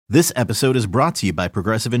This episode is brought to you by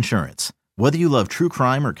Progressive Insurance. Whether you love true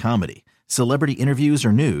crime or comedy, celebrity interviews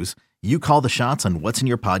or news, you call the shots on what's in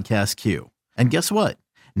your podcast queue. And guess what?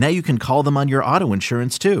 Now you can call them on your auto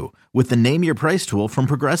insurance too with the Name Your Price tool from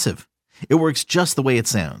Progressive. It works just the way it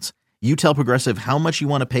sounds. You tell Progressive how much you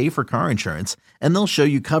want to pay for car insurance, and they'll show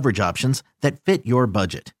you coverage options that fit your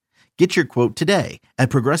budget. Get your quote today at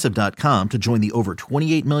Progressive.com to join the over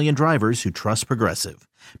 28 million drivers who trust Progressive.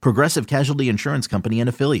 Progressive Casualty Insurance Company and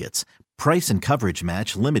Affiliates. Price and coverage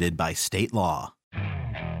match limited by state law.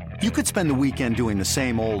 You could spend the weekend doing the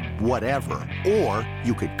same old whatever, or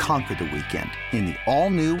you could conquer the weekend in the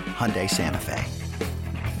all-new Hyundai Santa Fe.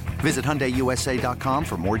 Visit HyundaiUSA.com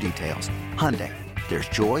for more details. Hyundai, there's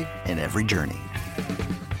joy in every journey.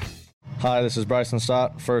 Hi, this is Bryson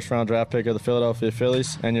Stott, first-round draft pick of the Philadelphia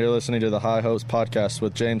Phillies, and you're listening to the High Hopes Podcast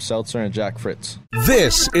with James Seltzer and Jack Fritz.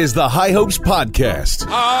 This is the High Hopes Podcast.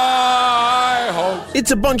 High Hopes.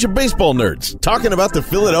 It's a bunch of baseball nerds talking about the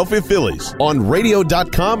Philadelphia Phillies on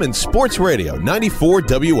radio.com and Sports Radio 94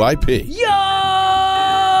 WIP. Yo!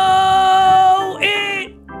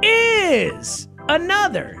 It is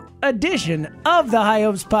another edition of the High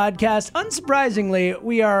Hopes Podcast. Unsurprisingly,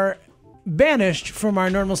 we are banished from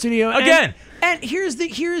our normal studio again. And here's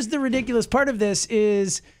the ridiculous part of this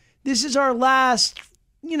is our last,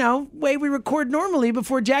 way we record normally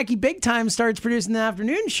before Jackie Big Time starts producing the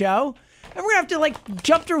afternoon show, and we're gonna have to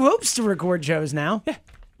jump through hoops to record shows now. Yeah,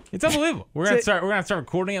 it's unbelievable. We're gonna start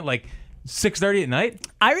recording at 6:30 at night.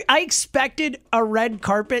 I expected a red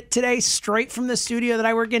carpet today straight from the studio that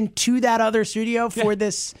I work in to that other studio for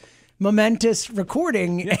this momentous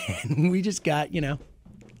recording, and we just got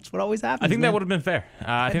That's what always happens. I think that would have been fair.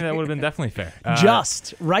 I think that would have been definitely fair.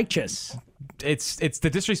 Just, righteous. It's the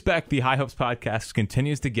disrespect the High Hopes Podcast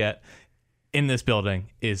continues to get in this building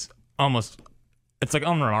is almost, it's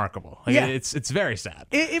unremarkable. It's very sad.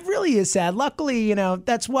 It really is sad. Luckily,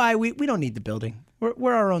 that's why we don't need the building.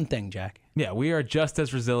 We're our own thing, Jack. Yeah, we are just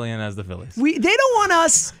as resilient as the Phillies. They don't want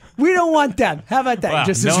us. We don't want them. How about that? Wow,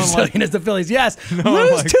 just as resilient as the Phillies. Yes.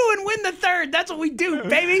 Lose two and win the third. That's what we do,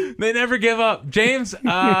 baby. They never give up. James, all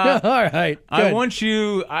right. Good. I want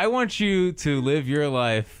you to live your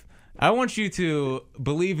life. I want you to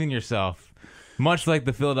believe in yourself, much like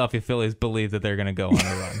the Philadelphia Phillies believe that they're going to go on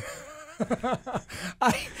a run.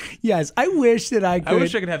 I wish that I could. I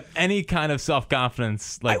wish I could have any kind of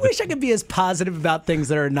self-confidence. I wish I could be as positive about things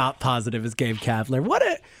that are not positive as Gabe Kapler. What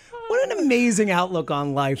an amazing outlook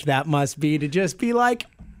on life that must be, to just be like,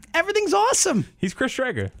 everything's awesome. He's Chris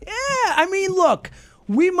Traeger. Yeah, look,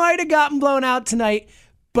 we might have gotten blown out tonight,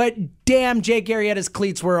 but damn, Jake Arrieta's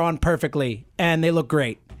cleats were on perfectly, and they look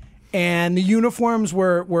great. And the uniforms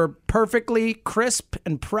were perfectly crisp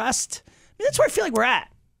and pressed. That's where I feel like we're at.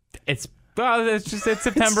 It's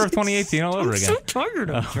September of 2018 all over again. I'm so tired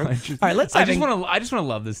of it. All right, let's. I just want to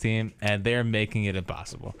love this team, and they're making it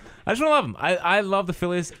impossible. I just want to love them. I love the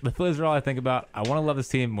Phillies. The Phillies are all I think about. I want to love this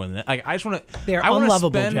team more than I just want to. They're I want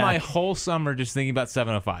unlovable, to spend Jack. my whole summer just thinking about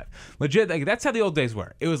 705. Legit, that's how the old days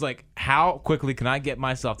were. It was how quickly can I get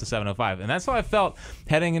myself to 705, and that's how I felt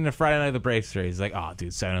heading into Friday night of the Braves series. Oh,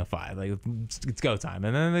 dude, 705. It's go time,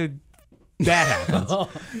 and then that happens.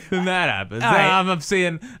 Then that happens. Right. I'm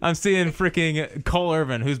seeing freaking Cole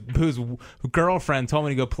Irvin, whose girlfriend told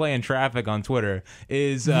me to go play in traffic on Twitter.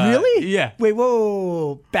 Is really? Yeah. Wait,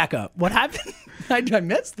 whoa, back up. What happened? I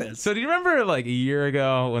missed this. So do you remember a year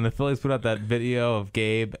ago when the Phillies put out that video of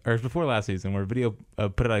Gabe, or before last season, where video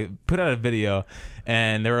put out a video,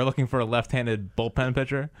 and they were looking for a left-handed bullpen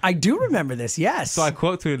pitcher? I do remember this. Yes. So I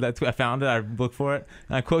quote tweeted that. I found it. I looked for it,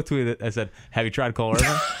 and I quote tweeted it. I said, "Have you tried Cole Irvin?"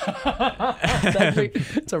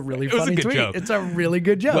 It's a really funny tweet. Joke. It's a really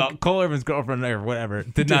good joke. Well, Cole Irvin's girlfriend or whatever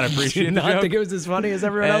did not appreciate the joke. I think it was as funny as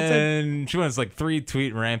everyone else did. And she went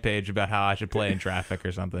 3-tweet rampage about how I should play in traffic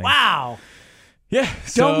or something. Wow. Yeah.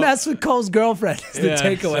 Don't mess with Cole's girlfriend is the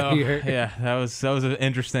takeaway here. Yeah, that was an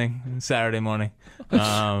interesting Saturday morning.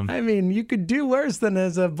 You could do worse than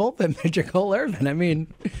as a bullpen pitcher, Cole Irvin.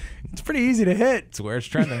 It's pretty easy to hit. It's where it's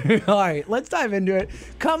trending. All right, let's dive into it.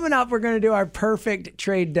 Coming up, we're going to do our perfect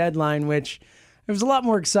trade deadline, which I was a lot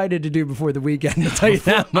more excited to do before the weekend, I'll tell you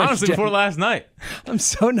that much. Honestly, before last night. I'm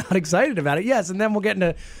so not excited about it. Yes, and then we'll get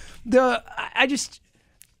into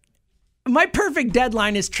my perfect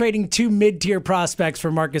deadline is trading 2 mid-tier prospects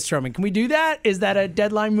for Marcus Stroman. Can we do that? Is that a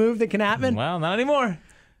deadline move that can happen? Well, not anymore.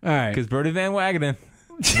 All right. Because Birdie Van Wagenen,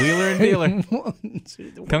 Wheeler and Dealer,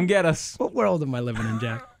 come get us. What world am I living in,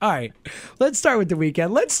 Jack? All right. Let's start with the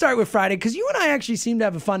weekend. Let's start with Friday, because you and I actually seem to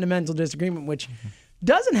have a fundamental disagreement, which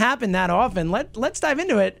doesn't happen that often. Let's dive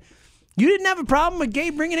into it. You didn't have a problem with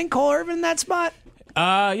Gabe bringing in Cole Irvin in that spot?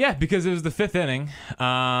 Yeah, because it was the fifth inning,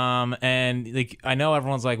 and like I know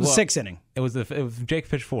everyone's like, well, sixth inning. It was Jake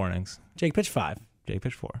pitched 4 innings. Jake pitched 5. Jake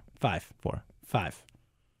pitched 4. 5. 4. 5.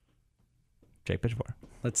 Jake pitched 4.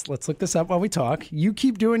 Let's look this up while we talk. You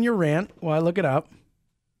keep doing your rant while I look it up.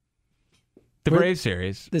 The Braves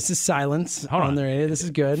series. This is silence. Hold on. The radio. This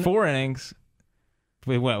is good. 4 innings.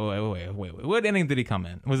 Wait. What inning did he come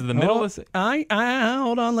in? Was it the middle of the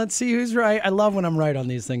hold on. Let's see who's right. I love when I'm right on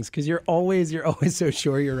these things because you're always so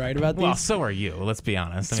sure you're right about these. Well, so are you. Let's be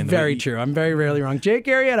honest. It's very true. I'm very rarely wrong. Jake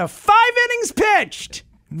Arrieta, 5 innings pitched,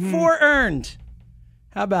 4 earned.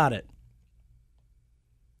 How about it?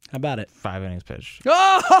 5 innings pitched.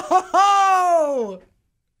 Oh!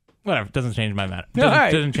 Whatever. Doesn't change my matter.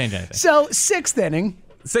 Right. Doesn't change anything. So 6th inning.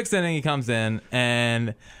 6th inning, he comes in,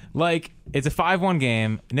 and like it's a 5-1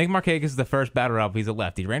 game. Nick Markakis is the first batter up. He's a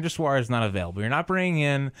lefty. Ranger Suarez is not available. You're not bringing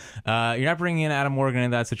in Adam Morgan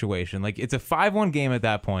in that situation. Like it's a 5-1 game at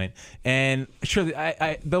that point. And sure,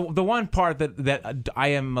 the one part that I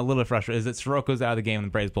am a little frustrated is that Soroka's out of the game and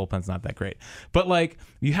the Braves bullpen's not that great. But like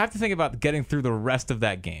you have to think about getting through the rest of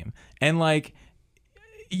that game, and like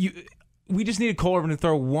we just needed Cole Irvin to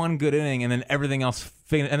throw one good inning, and then everything else.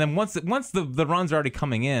 And then once the run's already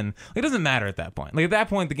coming in, it doesn't matter at that point. Like at that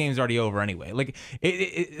point, the game's already over anyway. Like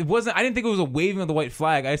it wasn't. I didn't think it was a waving of the white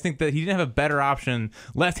flag. I just think that he didn't have a better option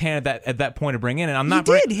left-handed at that point to bring in. And I'm not.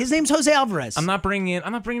 He did. His name's Jose Alvarez. I'm not bringing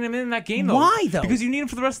him in that game though. Why though? Because you need him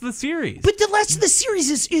for the rest of the series. But the rest of the series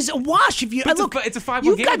is a wash. If you look, it's a 5-1 game.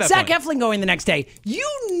 You've got at that Zach point. Eflin going the next day. You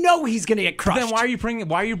know he's going to get crushed. Then why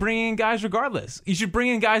are you bringing in guys regardless? You should bring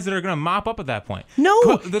in guys that are going to mop up at that point. No,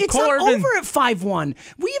 it's not over at 5-1.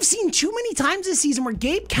 We have seen too many times this season where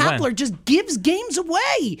Gabe Kapler just gives games away.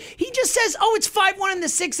 He just says, oh, it's 5-1 in the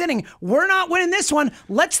 6th inning. We're not winning this one.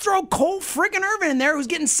 Let's throw Cole friggin' Irvin in there, who's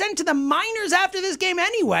getting sent to the minors after this game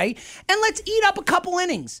anyway, and let's eat up a couple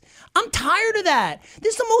innings. I'm tired of that.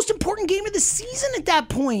 This is the most important game of the season at that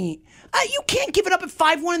point. You can't give it up at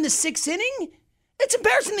 5-1 in the 6th inning. It's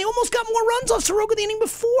embarrassing. They almost got more runs off Soroka the inning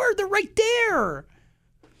before. They're right there.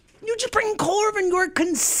 You just bring Cole Irvin, you're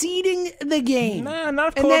conceding the game. Nah, not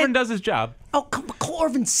if Cole Irvin does his job. Oh, Cole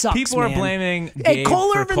Irvin sucks, People man. are blaming Hey, Gabe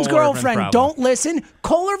Cole for Irvin's Cole girlfriend, Irvin's don't listen.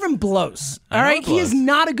 Cole Irvin blows. All right? He is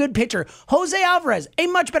not a good pitcher. Jose Alvarez, a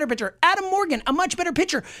much better pitcher. Adam Morgan, a much better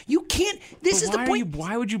pitcher. You can't. This is the point.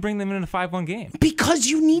 Why would you bring them in a 5-1 game? Because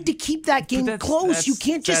you need to keep that game close. You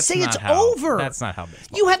can't just say it's over. That's not how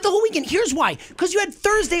baseball. You had the whole weekend. Here's why. Because you had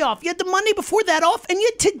Thursday off. You had the Monday before that off. And you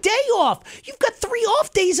had today off. You've got 3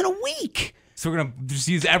 off days in a week. So we're going to just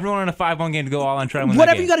use everyone in a 5-1 game to go all on try to win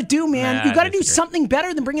Whatever that game. you got to do, man. Nah, You got to do something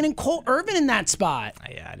better than bringing in Cole Irvin in that spot.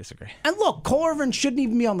 Yeah, I disagree. And look, Cole Irvin shouldn't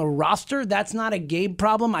even be on the roster. That's not a Gabe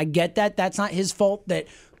problem. I get that. That's not his fault that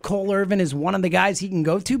Cole Irvin is one of the guys he can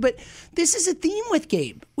go to. But this is a theme with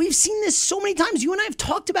Gabe. We've seen this so many times. You and I have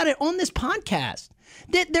talked about it on this podcast.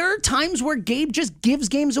 That there are times where Gabe just gives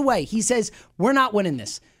games away. He says, we're not winning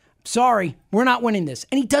this. Sorry, we're not winning this.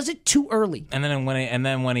 And he does it too early. And then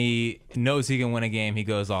when he knows he can win a game, he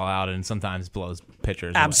goes all out and sometimes blows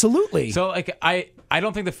pitchers Absolutely. away. So like I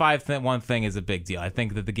don't think the 5-1 thing is a big deal. I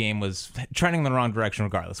think that the game was trending in the wrong direction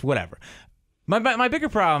regardless. Whatever. My bigger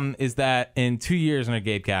problem is that in 2 years under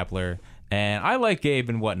Gabe Kapler, and I like Gabe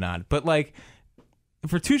and whatnot, but like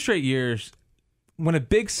for 2 straight years, when a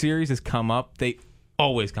big series has come up, they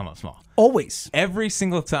always come up small. Always. Every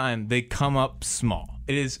single time they come up small.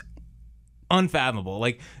 It is unfathomable.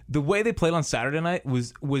 Like the way they played on Saturday night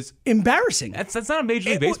was embarrassing. That's not a Major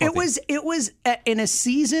League Baseball thing. It was in a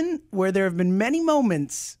season where there have been many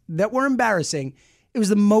moments that were embarrassing. It was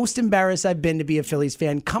the most embarrassed I've been to be a Phillies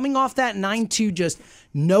fan. Coming off that 9-2 just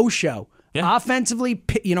no show. Yeah. Offensively,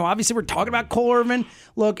 obviously we're talking about Cole Irvin.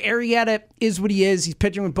 Look, Arrieta is what he is. He's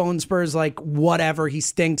pitching with bone spurs, like whatever. He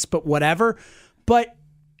stinks, but whatever. But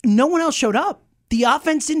no one else showed up. The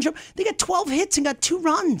offense didn't show. They got 12 hits and got 2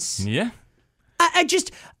 runs. Yeah.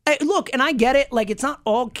 Look, and I get it. Like, it's not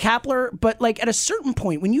all Kapler, but like at a certain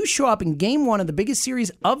point, when you show up in game 1 of the biggest series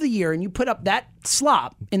of the year and you put up that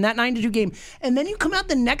slop in that 9-2 game, and then you come out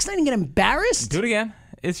the next night and get embarrassed. Do it again.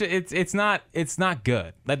 It's not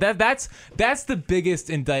good. That's the biggest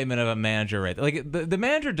indictment of a manager, right? Like the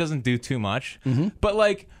manager doesn't do too much, but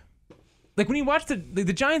like when you watch the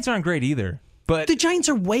Giants aren't great either. But the Giants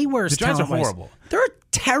are way worse. The Giants are horrible. They're a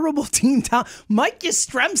terrible team. Mike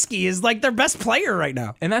Yastrzemski is like their best player right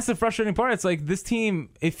now. And that's the frustrating part. It's like this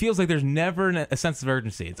team, it feels like there's never a sense of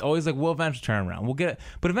urgency. It's always like, we'll eventually turn around. We'll get it.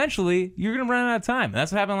 But eventually, you're going to run out of time. And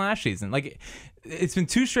that's what happened last season. Like, it's been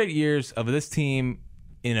 2 straight years of this team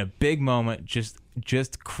in a big moment just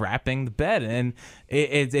crapping the bed. And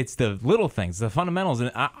it's the little things, the fundamentals.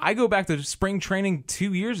 And I go back to spring training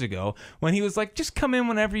 2 years ago when he was like, just come in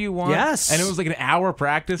whenever you want. Yes. And it was like an hour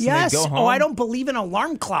practice Yes. and they'd go home. Oh, I don't believe in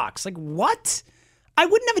alarm clocks. Like, what? I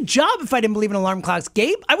wouldn't have a job if I didn't believe in alarm clocks,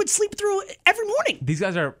 Gabe. I would sleep through every morning. These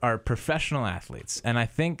guys are professional athletes, and I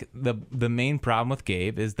think the main problem with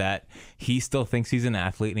Gabe is that he still thinks he's an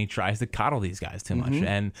athlete and he tries to coddle these guys too much.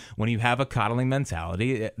 And when you have a coddling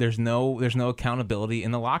mentality, there's no accountability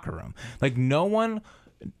in the locker room. Like, no one.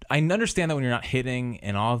 I understand that when you're not hitting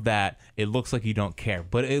and all of that, it looks like you don't care,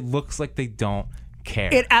 but it looks like they don't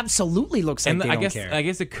care. It absolutely looks like and they I don't guess care. I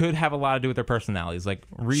guess it could have a lot to do with their personalities. Like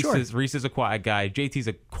Reese is a quiet guy. JT's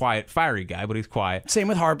a quiet, fiery guy, but he's quiet. Same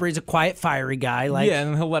with Harper. He's a quiet, fiery guy. Like, yeah,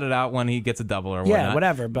 and he'll let it out when he gets a double or whatnot. Yeah,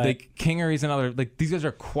 whatever. But like Kinger, he's another. Like, these guys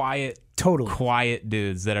are quiet, quiet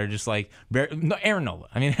dudes that are just like Aaron Nola.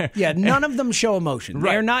 I mean, yeah, none of them show emotion.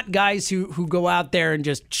 Right. They're not guys who go out there and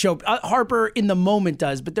just show. Harper in the moment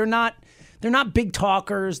does, but they're not big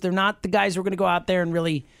talkers. They're not the guys who are going to go out there and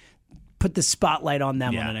really put the spotlight on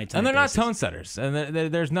them on a night-to-night and they're basis. not tone setters. And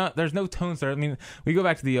there's no tone setter. I mean, we go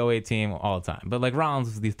back to the 08 team all the time, but like Rollins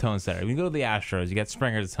is the tone setter. When you go to the Astros, you got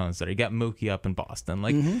Springer the tone setter. You got Mookie up in Boston.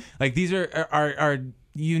 Like like these are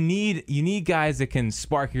you need guys that can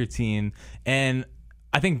spark your team. And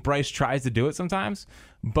I think Bryce tries to do it sometimes,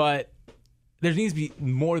 but there needs to be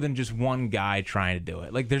more than just one guy trying to do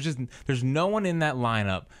it. Like there's no one in that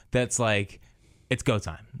lineup that's like, it's go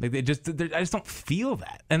time. Like I just don't feel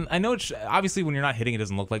that. And I know it's obviously when you're not hitting, it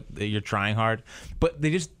doesn't look like you're trying hard, but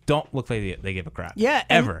they just don't look like they give a crap. Yeah,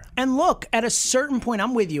 ever. And look, at a certain point,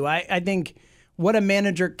 I'm with you. I think what a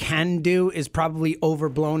manager can do is probably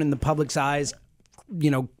overblown in the public's eyes.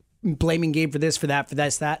 You know, blaming Gabe for this, for that, for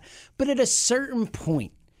this, that. But at a certain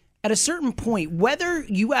point, whether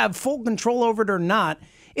you have full control over it or not,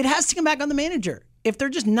 it has to come back on the manager. If they're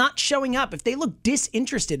just not showing up, if they look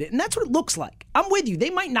disinterested, and that's what it looks like. I'm with you.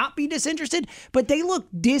 They might not be disinterested, but they look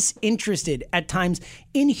disinterested at times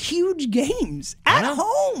in huge games at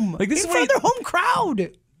home, like this in is front of their home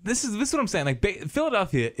crowd. This is what I'm saying. Like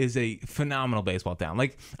Philadelphia is a phenomenal baseball town.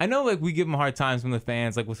 Like I know, like we give them a hard time from the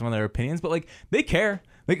fans, like with some of their opinions, but like they care.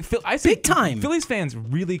 Like I say, big time. Phillies fans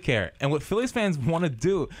really care, and what Phillies fans want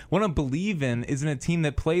to believe in, is in a team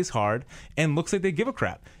that plays hard and looks like they give a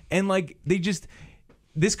crap, and like they just.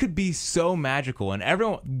 This could be so magical, and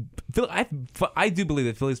everyone. I do believe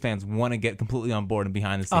that Phillies fans want to get completely on board and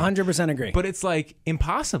behind the scenes. 100% agree. But it's like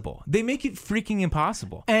impossible. They make it freaking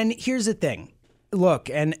impossible. And here's the thing. Look,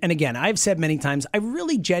 and again, I've said many times, I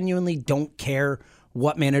really genuinely don't care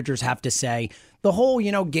what managers have to say. The whole,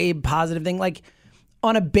 Gabe positive thing, like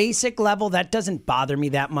on a basic level, that doesn't bother me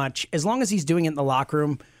that much. As long as he's doing it in the locker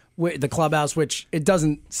room, the clubhouse, which it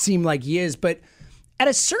doesn't seem like he is, but at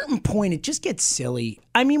a certain point, it just gets silly.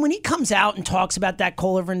 I mean, when he comes out and talks about that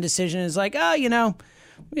Colivern decision, it's like, I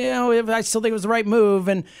still think it was the right move,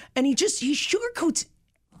 and he sugarcoats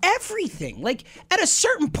everything. Like at a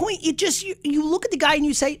certain point, you look at the guy and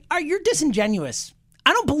you say, "All right, you're disingenuous.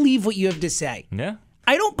 I don't believe what you have to say." Yeah.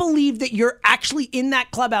 I don't believe that you're actually in that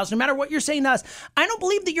clubhouse, no matter what you're saying to us. I don't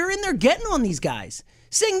believe that you're in there getting on these guys,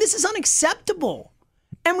 saying this is unacceptable.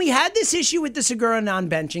 And we had this issue with the Segura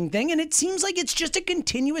non-benching thing, and it seems like it's just a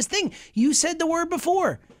continuous thing. You said the word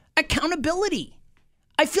before, accountability.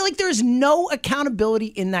 I feel like there's no accountability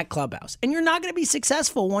in that clubhouse, and you're not going to be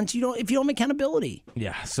successful if you don't have accountability.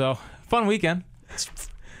 Yeah. So fun weekend.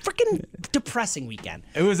 Freaking depressing weekend.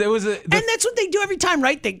 It was and that's what they do every time,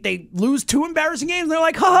 right? They lose 2 embarrassing games, and they're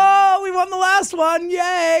like, "Ha, we won the last one,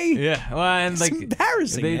 yay!" Yeah, well, and it's like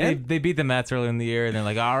embarrassing. They beat the Mets earlier in the year, and they're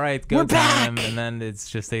like, "All right, go We're time," back. and then it's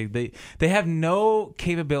just they have no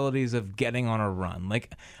capabilities of getting on a run.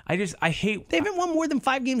 Like I hate. They haven't won more than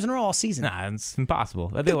 5 games in a row all season. Nah, it's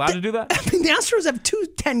impossible. Are they allowed to do that? I mean, the Astros have 2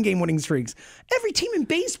 10-game winning streaks. Every team in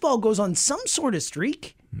baseball goes on some sort of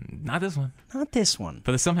streak. Not this one. Not this one.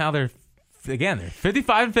 But somehow they're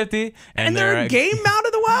 55-50, and they're a game out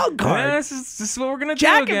of the wild card. Yeah, this is what we're gonna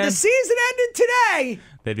Jack, do again. if the season ended today,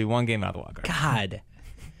 they'd be 1 game out of the wild card. God.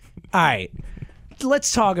 All right.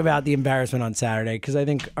 Let's talk about the embarrassment on Saturday, because I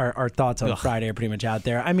think our thoughts on Friday are pretty much out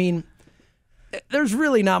there. I mean, there's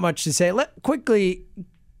really not much to say. Quickly,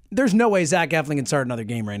 there's no way Zach Eflin can start another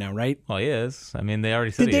game right now, right? Well, he is. I mean, they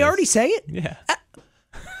already said Did they already say it? Yeah.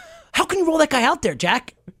 How can you roll that guy out there,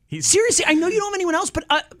 Jack? Seriously, I know you don't have anyone else, but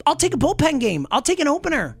I'll take a bullpen game. I'll take an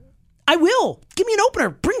opener. I will. Give me an opener.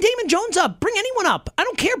 Bring Damon Jones up. Bring anyone up. I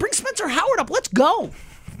don't care. Bring Spencer Howard up. Let's go.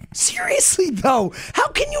 Seriously, though, how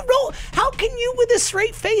can you, with a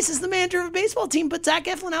straight face as the manager of a baseball team, put Zach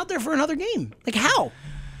Eflin out there for another game? Like, how?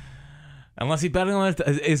 Unless he betting on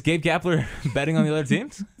is Gabe Kapler betting on the other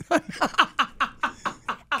teams?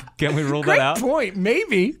 Can we rule that out? Great point.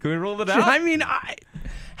 Maybe. Can we rule that out? I mean,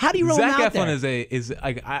 how do you roll Zach him out Eflin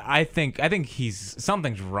there? I think he's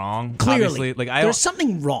something's wrong. Clearly, Obviously. Like there's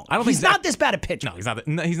something wrong. I don't He's think Zach, not this bad at pitching. No, he's not.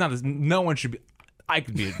 He's not. No one should be. I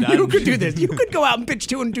could be. You could do this. You could go out and pitch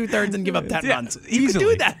 2 2/3 and give up 10 runs. You could easily.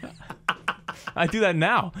 do that. I do that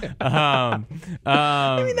now. I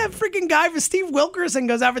mean, that freaking guy for Steve Wilkerson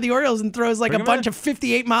goes out for the Orioles and throws like a bunch of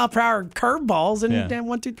 58-mile-per-hour curveballs in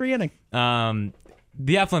 1, 2, 3 inning.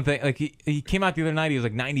 The Eflin thing, like he came out the other night, he was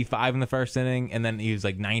like 95 in the first inning, and then he was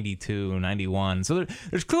like 92, 91. So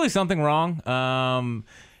there's clearly something wrong.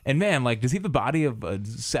 And man, like, does he have the body of a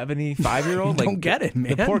 75-year-old? Like, Don't get it,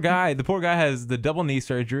 man. The poor guy has the double knee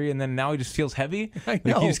surgery, and then now he just feels heavy. I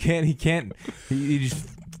know. Like he just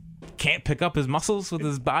can't pick up his muscles with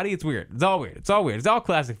his body. It's weird. It's all weird. It's all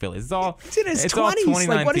classic Phillies. It's all. He's in his it's all 20s.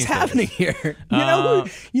 Like, what is happening here?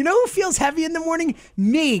 You know who feels heavy in the morning?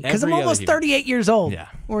 Me, because I'm Every other almost human. 38 years old. Yeah.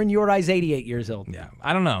 Or in your eyes, 88 years old. Yeah,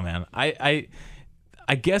 I don't know, man. I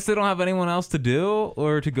guess they don't have anyone else to do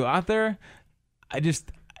or to go out there.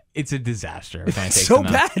 It's a disaster. It's so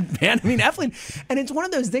bad, man. I mean, Eflin, and it's one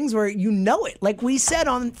of those things where you know it. Like we said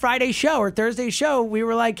on Friday's show or Thursday's show, we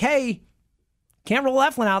were like, hey, can't roll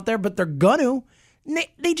Eflin out there, but they're gonna. And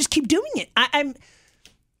they just keep doing it. And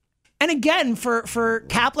again, for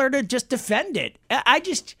Kapler to just defend it,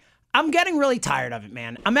 I'm getting really tired of it,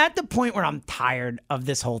 man. I'm at the point where I'm tired of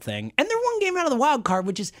this whole thing. And they're one game out of the wild card,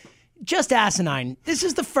 which is just asinine. This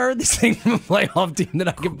is the furthest thing from a playoff team that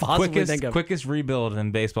I could possibly think of. Quickest rebuild in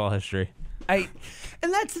baseball history. And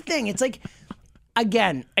that's the thing. It's like,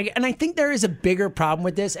 again, and I think there is a bigger problem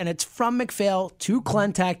with this, and it's from McPhail to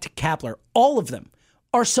Klentak to Kapler. All of them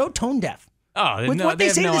are so tone deaf. Oh, with what they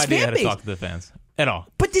they say have to no this idea fan how to base. talk to the fans at all.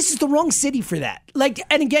 But this is the wrong city for that. Like,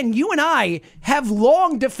 and again, you and I have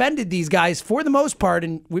long defended these guys for the most part,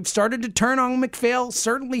 and we've started to turn on McPhail.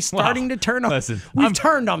 Certainly starting to turn on. Listen, we've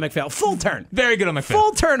turned on McPhail. Full turn. Very good on McPhail.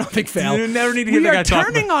 Full turn on McPhail. You never need to hear we the guy are talk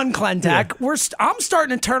turning on Klentak. Yeah. I'm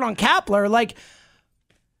starting to turn on Kapler. Like,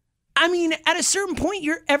 I mean, at a certain point,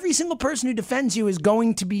 every single person who defends you is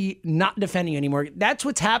going to be not defending anymore. That's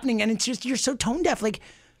what's happening, and it's just you're so tone deaf. Like,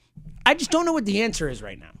 I just don't know what the answer is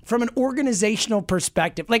right now from an organizational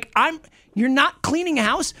perspective. Like, you're not cleaning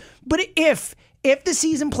house, but if the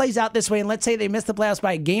season plays out this way, and let's say they miss the playoffs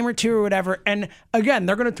by a game or two or whatever, and again,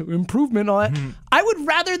 they're going to improvement on it, I would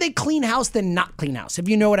rather they clean house than not clean house, if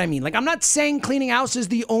you know what I mean. Like, I'm not saying cleaning house is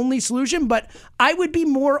the only solution, but I would be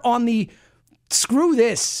more on the screw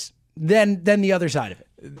this than the other side of it.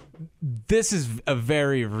 This is a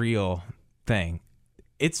very real thing.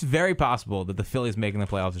 It's very possible that the Phillies making the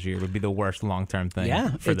playoffs this year would be the worst long-term thing.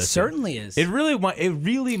 Yeah, for it this certainly team. is. It really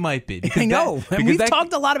might be. I know. And we've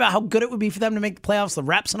talked a lot about how good it would be for them to make the playoffs, the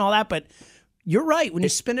reps and all that, but you're right. When you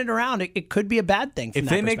spin it around, it could be a bad thing. If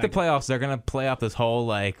they make the playoffs, they're going to play off this whole,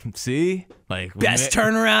 best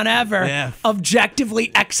turnaround ever. Yeah.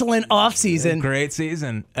 Objectively excellent offseason. Great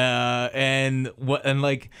season.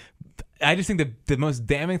 I just think the most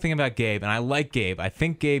damning thing about Gabe, and I like Gabe, I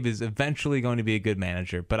think Gabe is eventually going to be a good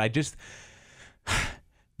manager, but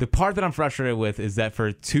the part that I'm frustrated with is that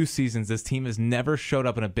for 2 seasons, this team has never showed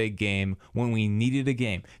up in a big game when we needed a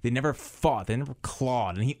game. They never fought. They never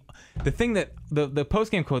clawed. And the thing that the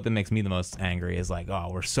post-game quote that makes me the most angry is like, "Oh,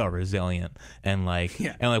 we're so resilient," and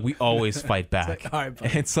we always fight back. It's like, all right,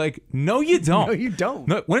 buddy. It's like, no, you don't. No, you don't.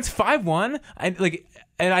 No, when it's 5-1,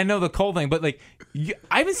 and I know the Cole thing, but I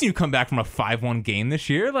haven't seen you come back from a 5-1 game this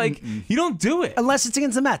year. You don't do it Unless it's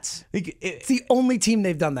against the Mets. It's the only team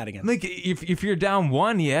they've done that against. If you're down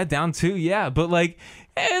 1, yeah, down 2, yeah, but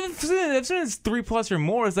if soon as 3+ or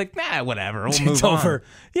more, it's like, nah, whatever, we'll move on. Over.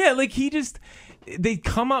 Yeah, they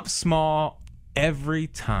come up small every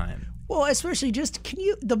time. Well, especially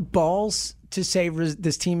the balls to say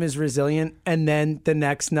this team is resilient, and then the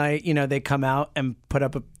next night, they come out and put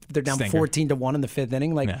up they're down Stinker. 14-1 in the 5th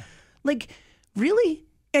inning. Really?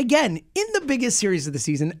 Again, in the biggest series of the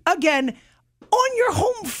season, again, on your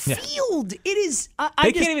home field. It is.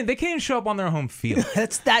 They can't even show up on their home field.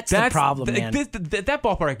 That's the problem, man. That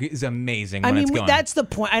ballpark is amazing. I when mean, it's going. that's the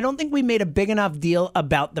point. I don't think we made a big enough deal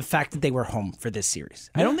about the fact that they were home for this series.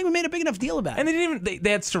 I don't think we made a big enough deal about it. And they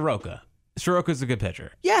had Soroka. Soroka's a good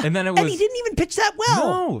pitcher. Yeah, and then he didn't even pitch that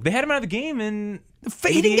well. No, they had him out of the game, and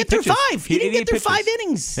he didn't get through 5. He didn't get through 5 pitches.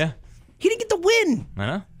 innings. Yeah, he didn't get the win. I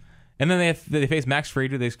know. And then they faced Max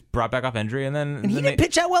Fried, who they brought back off injury, and then he didn't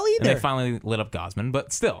pitch that well either. And they finally lit up Gausman,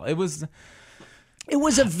 but still, it was It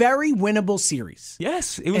was a very winnable series.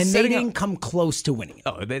 Yes, it was. And they setting didn't up. come close to winning it.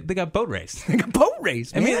 Oh, they got boat raced. Like a boat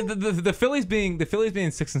race, I man. mean, the Phillies being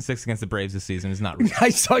 6-6 against the Braves this season is not real. I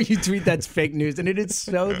saw you tweet that's fake news, and it is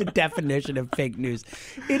so the definition of fake news.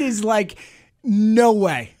 It is like, no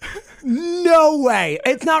way. No way.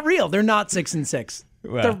 It's not real. They're not 6-6.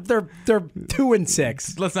 Well. They're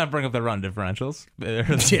 2-6. Let's not bring up the run differentials. Yeah,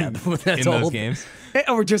 that's in those old. games.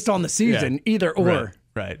 Or just on the season, either or.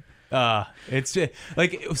 Right. It's just,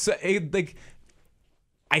 like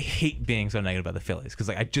I hate being so negative about the Phillies because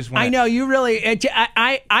I just want. I know you really.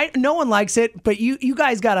 I no one likes it, but you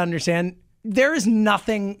guys got to understand. There is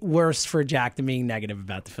nothing worse for Jack than being negative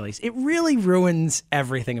about the Phillies. It really ruins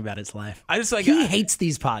everything about his life. I just he hates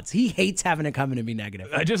these pods. He hates having to come in and be negative.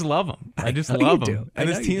 I just love them. I just know love you them. do. And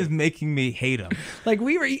I this know team you is do. making me hate them. Like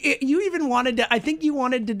you even wanted to. I think you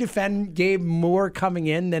wanted to defend Gabe more coming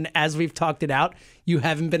in than as we've talked it out. You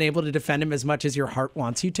haven't been able to defend him as much as your heart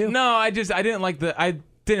wants you to. No, I didn't like I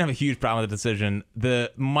didn't have a huge problem with the decision.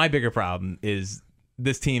 My bigger problem is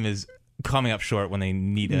this team is coming up short when they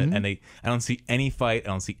need it, and I don't see any fight. I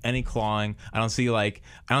don't see any clawing. I don't see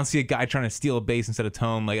a guy trying to steal a base instead of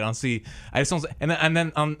Tome. I just don't. And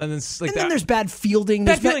then There's bad fielding.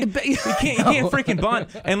 Bad There's feeling. You can't freaking bunt,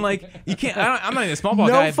 and you can't. I'm not even a small ball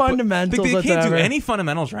No guy. but fundamentals They can't do whatsoever. any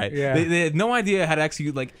fundamentals right. Yeah. They have no idea how to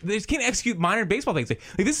execute. They just can't execute minor baseball things. This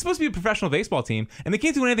is supposed to be a professional baseball team, and they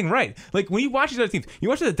can't do anything right. When you watch these other teams, you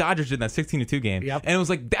watch what the Dodgers did in that 16-2 game, Yep. and it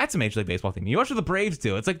was that's a Major League Baseball team. You watch what the Braves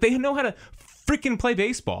do. It's they know how to freaking play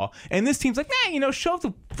baseball, and this team's show up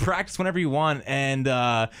to practice whenever you want, and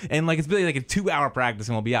it's really a 2-hour practice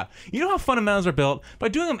and we'll be out. You know how fundamentals are built? By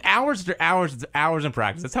doing them hours after hours after hours in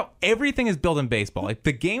practice. That's how everything is built in baseball.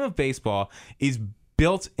 The game of baseball is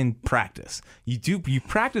built in practice. You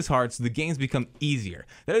practice hard so the games become easier.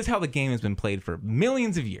 That is how the game has been played for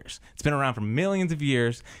millions of years. It's been around for millions of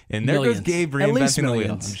years, and there goes Gabe At least reinventing the wheel. I'm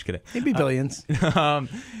millions. just kidding. Maybe billions.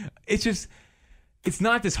 It's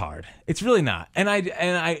not this hard. It's really not. And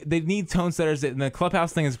they need tone setters. And the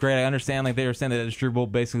clubhouse thing is great. I understand. They were saying that Struble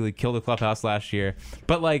basically killed the clubhouse last year.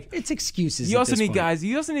 But it's excuses. You also at this need point. guys.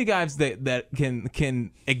 You also need guys that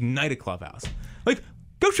can ignite a clubhouse.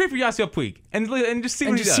 Go trade for Yasiel Puig and just see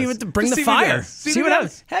what he does. See bring Just the see what he fire. does. See what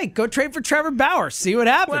happens. Hey, go trade for Trevor Bauer. See what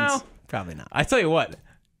happens. Well, probably not. I tell you what.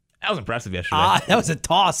 That was impressive yesterday. That was a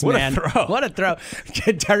toss, What a man. throw. What a throw.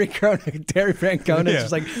 Terry Francona is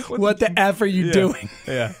Yeah. just what the F are you doing?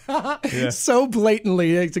 Yeah. So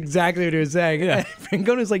blatantly, that's exactly what he was saying. Yeah.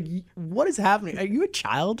 Francona's like, what is happening? Are you a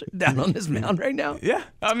child down on this mound right now? Yeah.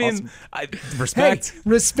 I mean, Hey, respect.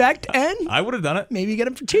 respect, and I would have done it. maybe get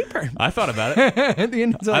him for cheaper. I thought about it. At the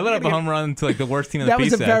end, it's I like, let up a home run to the worst team in the That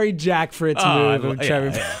was a PSAC. very Jack Fritz move of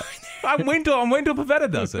Trevor. I'm waiting till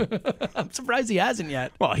Pavetta does it. I'm surprised he hasn't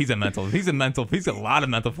yet. Well, he's got a lot of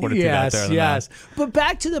mental fortitude out there. Yes. But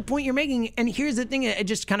back to the point you're making, and here's the thing,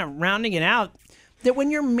 just kind of rounding it out, that when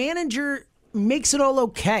your manager makes it all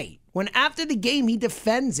okay, when after the game he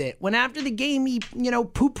defends it, when after the game he,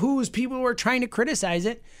 poo-poos people who are trying to criticize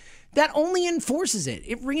it, that only enforces it.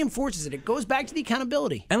 It reinforces it. It goes back to the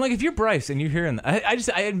accountability. And if you're Bryce and you're hearing that,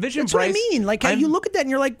 I envision That's Bryce. what I mean. You look at that and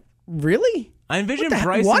you're like, really? I envision What the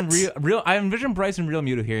Bryce what? and real. I envision Bryce and Real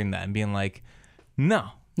Muto hearing that and being like, no,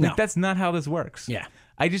 that's not how this works. Yeah.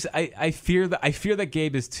 I fear that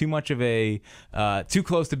Gabe is too much of a too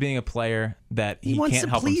close to being a player that he wants can't to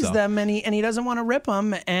help please himself. them, and he doesn't want to rip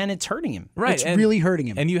them, and it's hurting him. Right, It's really hurting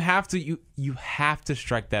him. And you have to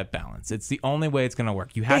strike that balance. It's the only way it's going to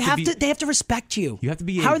work. They have to respect you. You have to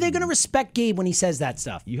be. How are they going to respect Gabe when he says that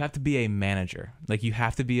stuff? You have to be a manager. You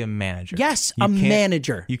have to be a manager. Yes, You a can't-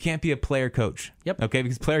 manager. You can't be a player coach. Yep. Okay,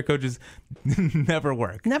 because player coaches never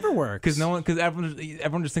work. Never works. Because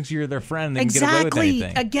everyone just thinks you're their friend. And they can get away with Exactly.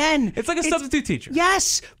 anything. Again, It's like a substitute teacher.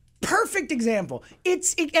 Yes. Perfect example. And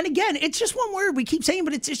again, it's just one word. We keep saying,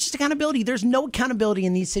 but it's just accountability. There's no accountability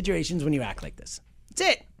in these situations when you act like this.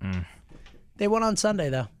 That's it. They won on Sunday,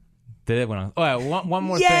 though. Did it win on? Oh, yeah, one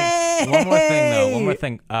more Yay! thing. One more thing, though. One more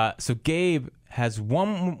thing. So Gabe has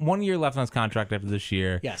one year left on his contract after this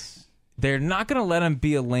year. Yes. They're not going to let him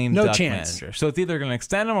be a lame No duck chance. manager. So it's either going to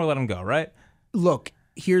extend him or let him go, right? Look,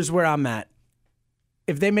 here's where I'm at.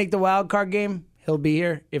 If they make the wild card game, he'll be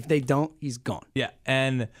here. If they don't, he's gone. Yeah,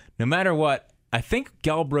 and no matter what, I think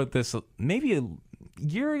Gelb wrote this maybe a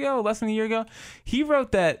year ago, less than a year ago. He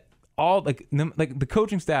wrote that all the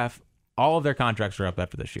coaching staff, all of their contracts are up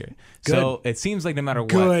after this year. Good. So it seems like no matter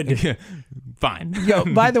what, Good. fine. Yo,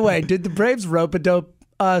 by the way, did the Braves rope-a-dope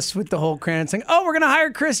us with the whole Kranitz thing? Oh, we're going to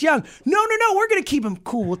hire Chris Young. No, we're going to keep him.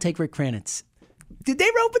 Cool, we'll take Rick Kranitz. Did they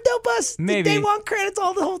rope-a-dope us? Maybe. Did they want Kranitz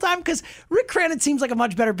all the whole time? Because Rick Kranitz seems like a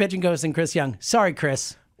much better pitching coach than Chris Young. Sorry,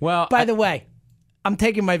 Chris. Well, By the way, I'm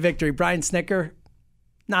taking my victory. Brian Snicker,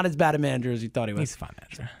 not as bad a manager as you thought he was. he's a fine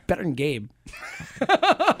manager. Better than Gabe.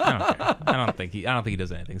 I don't think he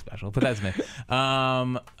does anything special, but that's me.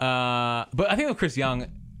 But I think with Chris Young,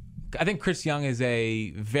 is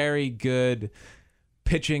a very good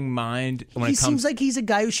pitching mind when He it comes. seems like he's a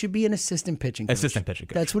guy who should be an assistant pitching coach. Assistant pitching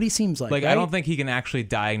coach. That's what he seems like. Like, right? I don't think he can actually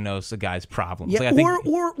diagnose a guy's problems. Yeah, Like, I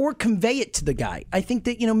think, or convey it to the guy. I think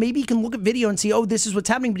that, maybe he can look at video and see, oh, this is what's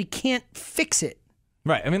happening, but he can't fix it.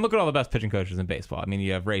 right. I mean, look at all the best pitching coaches in baseball. I mean,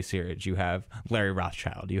 you have Ray Searage, you have Larry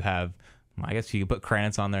Rothschild, you have, I guess you could put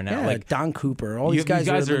Kranitz on there now. Yeah, Like Don Cooper. All these guys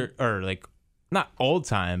are like not old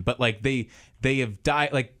time, but like they have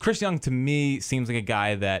died. Like Chris Young to me seems like a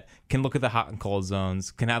guy that can look at the hot and cold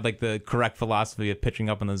zones, can have like the correct philosophy of pitching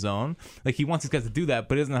up in the zone. Like he wants these guys to do that,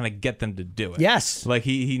 but he doesn't know how to get them to do it. Yes. Like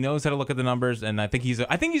he knows how to look at the numbers, and I think he's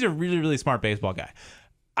a really, really smart baseball guy.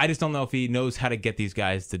 I just don't know if he knows how to get these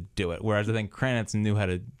guys to do it. Whereas I think Kranitz knew how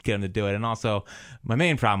to get him to do it. And also, my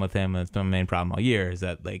main problem with him, and it's been my main problem all year, is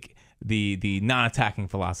that like the non-attacking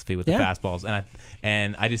philosophy with the fastballs,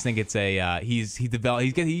 and I just think it's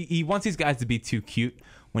he wants these guys to be too cute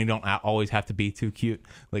when you don't always have to be too cute.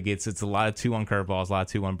 Like it's a lot of 2-1 curveballs, a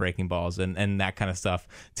lot of 2-1 breaking balls, and that kind of stuff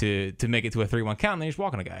to make it to a 3-1 count, and then you're just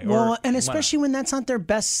walking a guy. Well, and especially when that's not their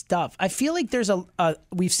best stuff. I feel like there's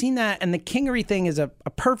we've seen that, and the Kingery thing is a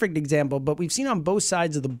perfect example, but we've seen on both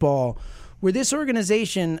sides of the ball where this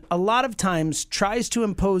organization a lot of times tries to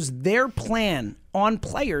impose their plan on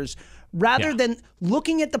players rather than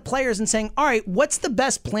looking at the players and saying, all right, what's the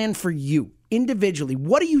best plan for you individually?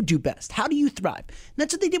 What do you do best? How do you thrive? And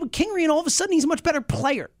that's what they did with Kingery, and all of a sudden he's a much better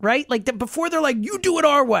player, right? Like before they're like, you do it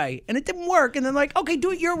our way, and it didn't work, and then like, okay,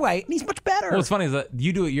 do it your way, and he's much better. Well, what's funny is that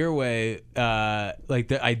you do it your way, like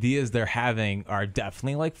the ideas they're having are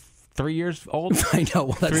definitely like 3 years old. I know.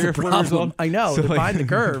 Well, that's 3 the or 4 years problem. old. I know. So, They're like, behind the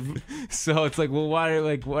curve. So it's like, well, why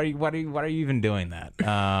are you even doing that?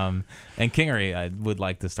 And Kingery, I would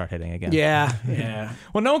like to start hitting again. Yeah.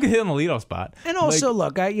 Well, no one can hit on the leadoff spot. And also,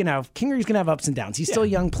 look, Kingery's gonna have ups and downs. He's still a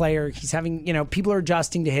young player. He's having, people are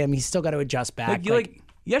adjusting to him. He's still got to adjust back. Like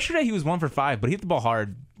yesterday, he was 1 for 5, but he hit the ball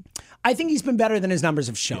hard. I think he's been better than his numbers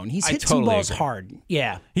have shown. He's hit some balls hard.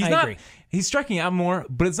 Yeah, I agree. He's striking out more,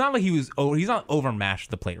 but it's not like he's not overmatched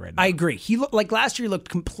at the plate right now. I agree. He looked like last year. He looked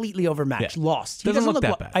completely overmatched, lost. He doesn't look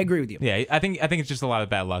that bad. I agree with you. Yeah, I think it's just a lot of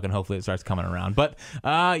bad luck, and hopefully it starts coming around. But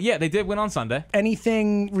they did win on Sunday.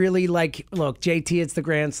 Anything really like? Look, JT, it's the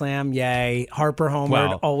Grand Slam. Yay! Harper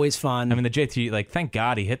homered, always fun. I mean, the JT, thank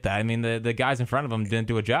God he hit that. I mean, the guys in front of him didn't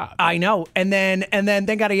do a job. I know, and then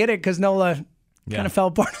thank God he hit it because Nola kind of fell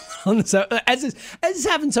apart on the so as has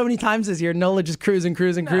happened so many times this year. Nola just cruising,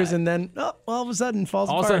 then all of a sudden falls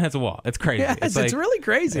apart. All of a sudden hits a wall. It's crazy. Yeah, it's really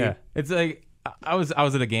crazy. Yeah. It's like I was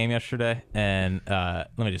at a game yesterday, and let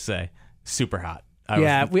me just say, super hot.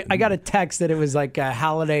 I got a text that it was like a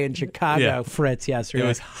holiday in Chicago, Fritz, yesterday. It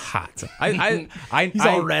was hot. He's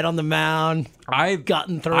all red on the mound. I've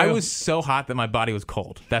gotten through. I was so hot that my body was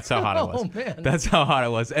cold. That's how hot it was. Oh, man. That's how hot it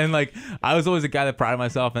was. And I was always a guy that prided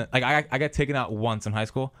myself. And I got taken out once in high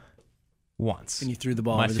school. Once. And you threw the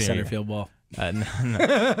ball over the center field ball. No.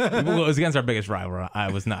 Well, it was against our biggest rival.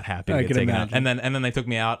 I was not happy to get taken out. And then they took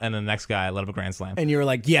me out, and then the next guy let up a grand slam. And you were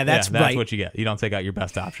like, that's right. That's what you get. You don't take out your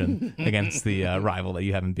best option against the rival that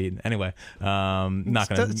you haven't beaten. Anyway, not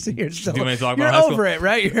going to do any talk about high school. You're over it,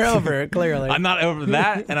 right? You're over it, clearly. I'm not over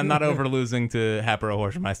that, and I'm not over losing to Hatboro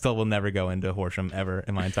Horsham. I still will never go into Horsham ever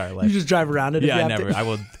in my entire life. You just drive around it? Yeah, I never. I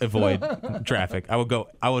will avoid traffic. I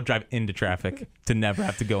will drive into traffic to never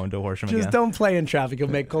have to go into Horsham again. Just don't play in traffic.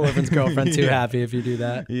 You'll make Cole Irvin's girlfriend too happy if you do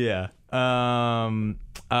that. Yeah. It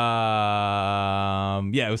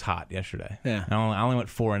was hot yesterday. Yeah. I only went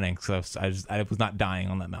 4 innings, so I was not dying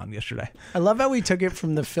on that mountain yesterday. I love how we took it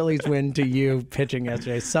from the Phillies win to you pitching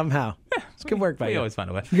yesterday. Somehow. It's good work by you. We always find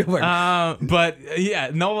a way. Good work. But yeah,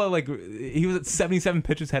 Nola, he was at 77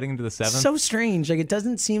 pitches heading into the 7th. So strange. It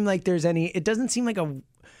doesn't seem like there's any, it doesn't seem like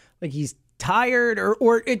he's tired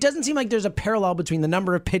or it doesn't seem like there's a parallel between the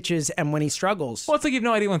number of pitches and when he struggles. Well, it's like you have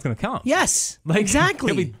no idea when it's going to come. Yes, exactly.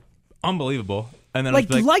 It'll be unbelievable. And then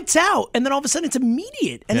lights out, and then all of a sudden it's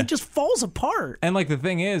immediate, and it just falls apart. And the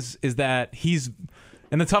thing is that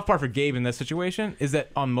and the tough part for Gabe in this situation is that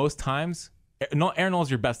on most times, Aaron Nola's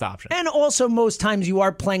your best option. And also most times you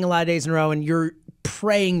are playing a lot of days in a row, and you're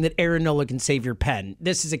praying that Aaron Nola can save your pen.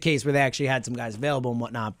 This is a case where they actually had some guys available and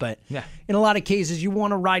whatnot, but in a lot of cases you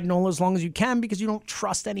want to ride Nola as long as you can because you don't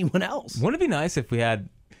trust anyone else. Wouldn't it be nice if we had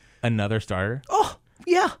another starter? Oh,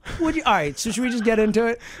 Yeah. Would you? All right. So should we just get into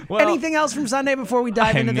it? Well, Anything else from Sunday before we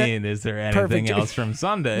dive into is there anything else from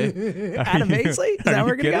Sunday? Adam Hazley? Is that where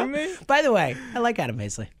we're going to go? Me? By the way, I like Adam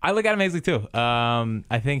Hazley. I like Adam Hazley too.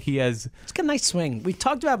 I think he has. It's got a nice swing. We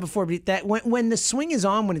talked about before that when the swing is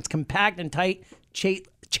on, when it's compact and tight,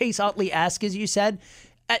 Chase Utley-esque, as you said,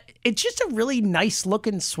 it's just a really nice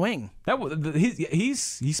looking swing. He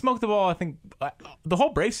smoked the ball. I think the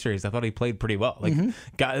whole Braves series, I thought he played pretty well. Like,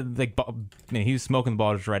 he was smoking the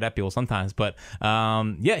ball just right at people sometimes. But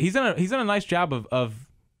he's done a nice job of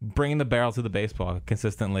bringing the barrel to the baseball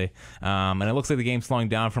consistently. And it looks like the game's slowing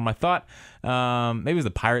down from. I thought maybe it was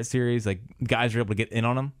the Pirate series. Like, guys were able to get in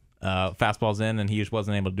on him. Fastballs in, and he just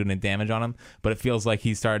wasn't able to do any damage on him. But it feels like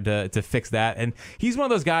he started to fix that. And he's one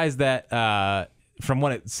of those guys that. From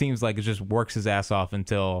what it seems like, it just works his ass off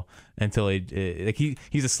until he's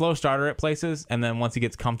a slow starter at places, and then once he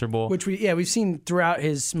gets comfortable, which we've seen throughout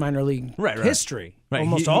his minor league history, right.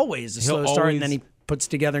 Always a slow start, and then he puts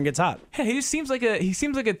together and gets hot. Hey, he seems like a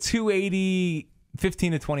 280,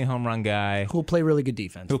 15 to 20 home run guy who'll play really good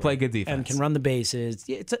defense. And can run the bases.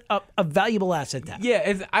 It's a valuable asset.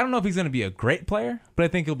 I don't know if he's going to be a great player, but I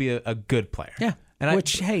think he'll be a good player. Yeah,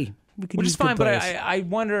 which is fine, but I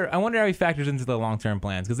wonder how he factors into the long-term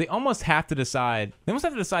plans, because they almost have to decide. They almost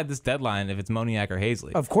have to decide this deadline if it's Moniak or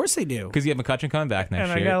Hazley. Of course they do, because you have McCutchen coming back next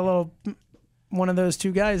year. And I got one of those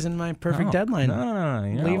two guys in my perfect deadline. No,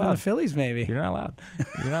 you're leaving the Phillies, maybe. You're not allowed.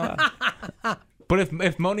 But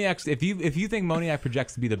if Moniak, if you think Moniak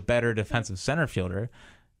projects to be the better defensive center fielder,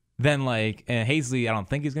 then and Hazley, I don't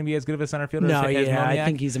think he's going to be as good of a center fielder. as Moniak. I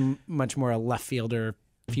think he's much more a left fielder.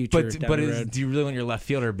 Future do you really want your left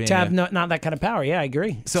fielder being to have not that kind of power? Yeah, I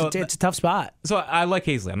agree. So it's a tough spot. So I like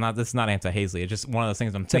Hazley. This is not anti-Hazley. It's just one of those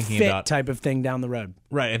things I'm thinking a fit about. Type of thing down the road,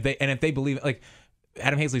 right? If they believe it, like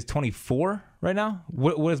Adam Hazley's 24 right now.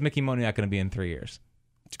 What is Mickey Moniak going to be in 3 years?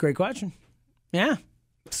 It's a great question. Yeah.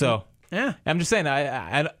 So yeah, I'm just saying.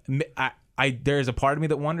 There's a part of me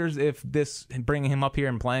that wonders if bringing him up here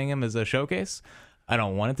and playing him is a showcase. I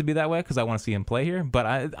don't want it to be that way because I want to see him play here, but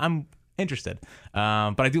I'm interested.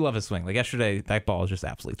 But I do love his swing. Like yesterday, that ball was just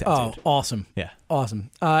absolutely tattooed. Oh, awesome. Yeah.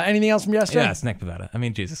 Anything else from yesterday? Yeah, it's Nick Pivetta. I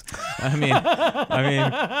mean, Jesus. I mean,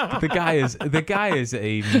 the guy is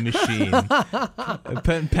a machine.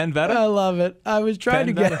 Penvetta? I love it. I was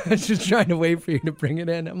just trying to wait for you to bring it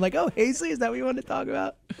in. I'm like, oh, Hazley, is that what you want to talk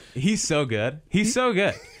about? He's so good. He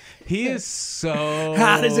is so...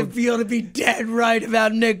 How does it feel to be dead right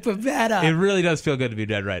about Nick Pivetta? It really does feel good to be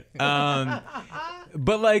dead right.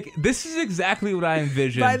 But this is exactly what I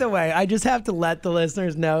envisioned. By the way, I just have to let the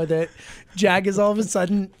listeners know that Jack is all of a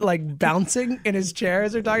sudden bouncing in his chair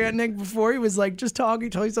as we're talking about Nick. Before he was just talking,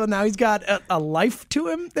 so now he's got a life to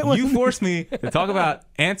him. You forced me to talk about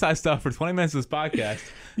anti stuff for 20 minutes of this podcast.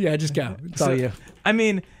 Yeah, just go. It's all you. I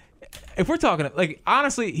mean, if we're talking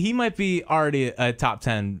honestly, he might be already a top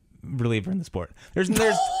 10 reliever in the sport. There's no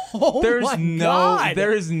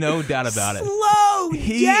doubt about it. Slow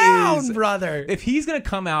down, brother. If he's gonna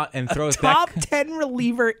come out and throw top 10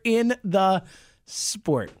 reliever in the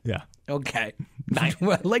sport. Yeah. Okay. I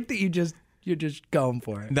like that you're just going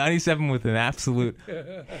for it. 97 with an absolute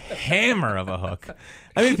hammer of a hook.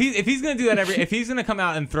 I mean, if he's going to do that if he's going to come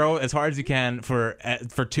out and throw as hard as he can for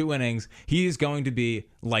 2 innings, he's going to be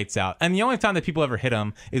lights out. And the only time that people ever hit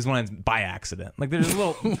him is when it's by accident. There's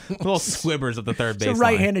little squibbers at the third base. So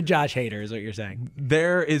right-handed Josh Hader is what you're saying.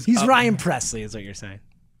 He's Ryan Presley is what you're saying.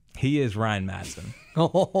 He is Ryan Madsen.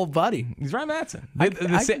 Oh, buddy. He's Ryan Madsen. I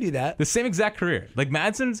can do that. The same exact career.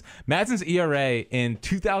 Madsen's ERA in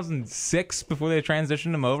 2006, before they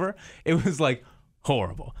transitioned him over, it was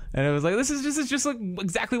horrible. And it was this is just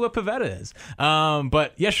exactly what Pivetta is.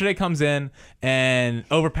 But yesterday comes in and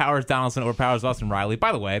overpowers Donaldson, overpowers Austin Riley.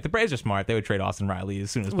 By the way, if the Braves are smart, they would trade Austin Riley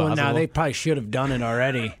as soon as possible. Well, no, they probably should have done it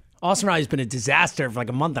already. Austin Riley's been a disaster for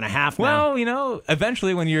a month and a half now. Well,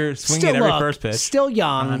 evenally when you're swinging at every first pitch. Still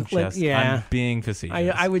young. I'm being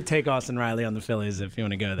facetious. I would take Austin Riley on the Phillies if you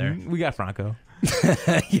want to go there. We got Franco.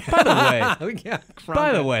 Yeah.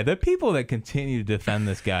 By the way, the people that continue to defend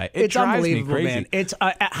this guy, it's drives me crazy. Man. It's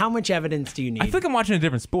how much evidence do you need? I feel like I'm watching a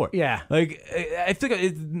different sport. Yeah. I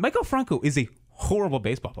think Michael Franco is a horrible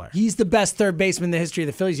baseball player. He's the best third baseman in the history of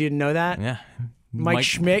the Phillies. You didn't know that? Yeah. Mike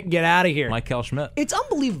Schmidt, get out of here. Michael Schmidt. It's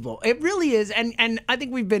unbelievable. It really is. And I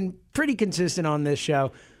think we've been pretty consistent on this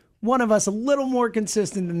show. One of us a little more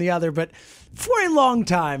consistent than the other, but for a long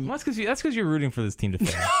time. Well, that's because you're rooting for this team to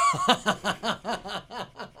fail.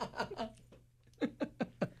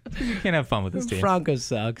 You can't have fun with this team. Franco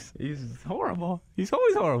sucks. He's horrible. He's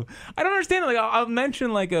always horrible. I don't understand. I'll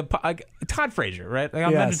mention Todd Frazier, right? Like, I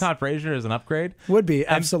Yes. mentioned Todd Frazier as an upgrade. Would be,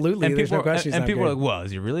 absolutely. And There's people, no question he's and an people are upgrade. like, "Well,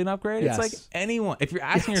 is he really an upgrade?" Yes. It's like anyone. If you're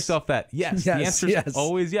asking Yes. yourself that, yes, the Yes, answer is yes.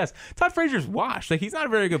 always yes. Todd Frazier's washed. Like, he's not a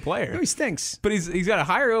very good player. No, he stinks. But he's got a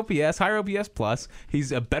higher OPS plus.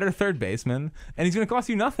 He's a better third baseman, and he's going to cost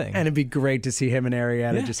you nothing. And it'd be great to see him and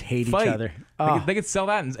Arrieta just hate Fight. each other. They could sell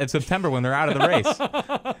that in September when they're out of the race.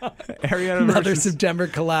 Arrieta Another versus September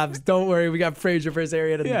collapse. Don't worry, we got Frazier versus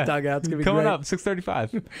Arrieta in the dugout. It's gonna be coming great. up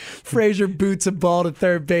 6:35. Frazier boots a ball to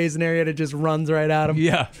third base, and Arrieta just runs right at him.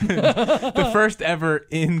 Yeah, the first ever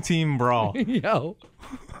in-team brawl. Yo,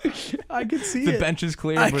 I could see The it. bench is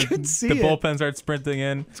clear. I but could see the it. bullpen starts sprinting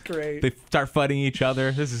in. It's great. They start fighting each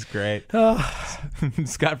other. This is great.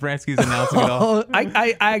 Scott Bransky's announcing it all. Oh,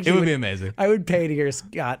 I actually It would be amazing. I would pay to hear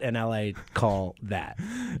Scott in LA call that,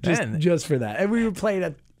 Man. just for that, and we would play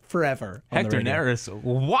that forever. on the Hector radio. Neris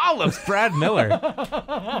wallops Brad Miller.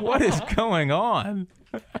 What is going on?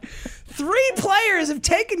 3 players have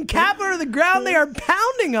taken Cap out of the ground. They are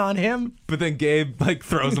pounding on him. But then Gabe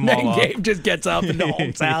throws them all Then off. Gabe just gets up and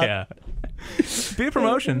holds out. Yeah. Be a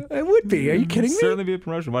promotion. It would be. Are you kidding me? Certainly be a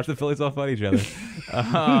promotion. Watch the Phillies all fight each other.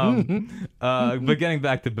 But getting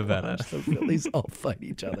back to Pivetta. The Phillies all fight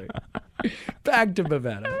each other. Back to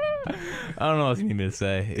Pivetta. I don't know what else you need me to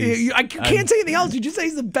say. I can't say anything else. You just say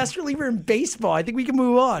he's the best reliever in baseball. I think we can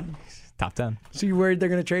move on. Top 10. So you worried they're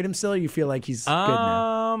going to trade him still? Or you feel like he's good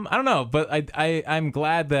now? I don't know, but I'm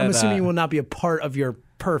glad that I'm assuming he will not be a part of your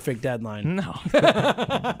perfect deadline. No.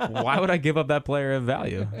 Why would I give up that player of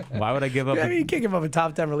value? Why would I give up? I mean, you can't give up a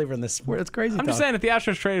top 10 reliever in this sport. That's crazy. I'm just saying, if the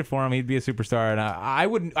Astros traded for him, he'd be a superstar, and I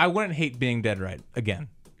wouldn't hate being dead right again.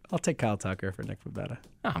 I'll take Kyle Tucker for Nick Pivetta.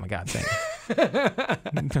 Oh my God, thank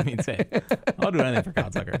you. I mean, say, I'll do anything for Kyle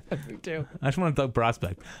Tucker. Me too. I just want a Doug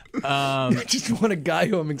prospect. I just want a guy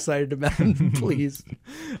who I'm excited about, please.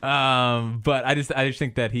 But I just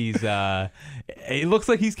think that he's. It looks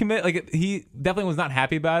like he's committed. Like, he definitely was not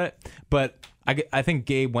happy about it. But I think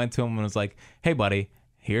Gabe went to him and was like, "Hey, buddy,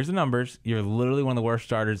 here's the numbers. You're literally one of the worst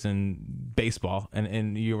starters in baseball,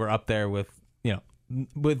 and you were up there with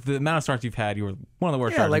with the amount of starts you've had, you were one of the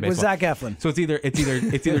worst starters like in with baseball." Zach Eflin. So it's either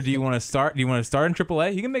do you want to start in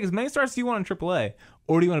AAA? You can make as many starts as you want in AAA,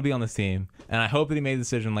 or do you want to be on this team? And I hope that he made the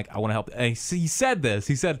decision, like, I want to help. And he said this.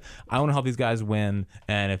 He said, I want to help these guys win,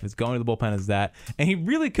 and if it's going to the bullpen, it's that. And he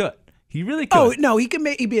really could. He really could. Oh, no, he'd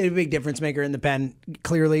be a big difference maker in the pen,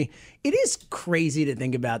 clearly. It is crazy to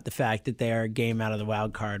think about the fact that they are a game out of the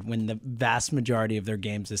wild card when the vast majority of their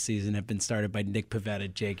games this season have been started by Nick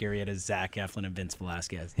Pivetta, Jake Arrieta, Zach Eflin, and Vince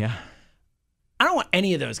Velasquez. Yeah. I don't want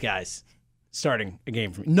any of those guys starting a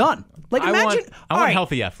game for me. None. Like, I imagine. want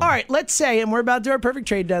healthy Eflin. All right, let's say, and we're about to do our perfect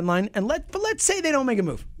trade deadline, but let's say they don't make a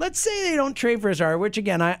move. Let's say they don't trade for a starter, which,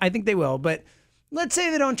 again, I think they will, but let's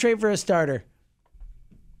say they don't trade for a starter.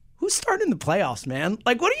 Who's starting the playoffs, man?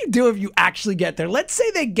 Like, what do you do if you actually get there? Let's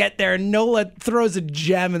say they get there and Nola throws a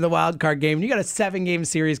gem in the wild card game. And you got a 7-game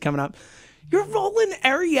series coming up. You're rolling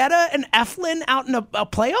Arrieta and Eflin out in a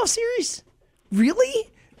playoff series?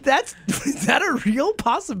 Really? Is that a real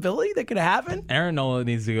possibility that could happen? Aaron Nola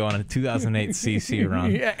needs to go on a 2008 CC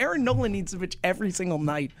run. Yeah, Aaron Nola needs to pitch every single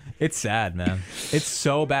night. It's sad, man. It's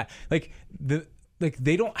so bad.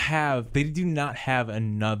 They do not have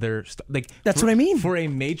another That's what I mean. For a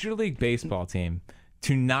Major League Baseball team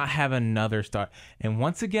to not have another star. And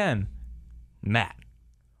once again, Matt,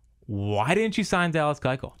 why didn't you sign Dallas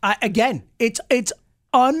Keuchel? Again, it's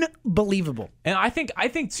unbelievable. And I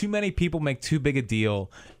think too many people make too big a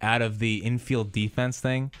deal out of the infield defense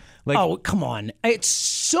thing. Like, Oh, come on. It's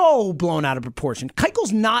so blown out of proportion.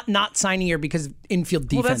 Keuchel's not signing here because infield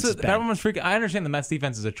defense is bad. everyone's freaking. I understand the Mets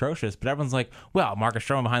defense is atrocious, but everyone's like, well, Marcus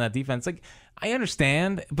Stroman behind that defense. Like, I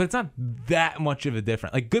understand, but it's not that much of a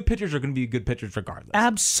difference. Like, good pitchers are going to be good pitchers regardless.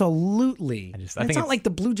 Absolutely. I think it's not it's- like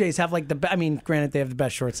the Blue Jays have like I mean, granted, they have the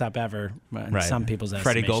best shortstop ever in Right. some people's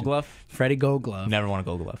Freddie estimation. Gold Glove? Freddie Gold Glove. Never won a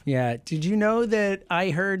Gold Glove. Yeah. Did you know that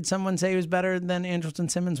I heard someone say he was better than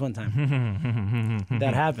Andrelton Simmons one time?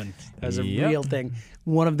 That happened. That was a real thing.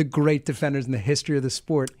 One of the great defenders in the history of the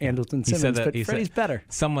sport, Andrelton He Simmons. said that. But Freddie's better.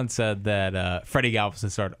 Someone said that Freddie Galvis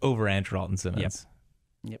would start over Andrelton Simmons.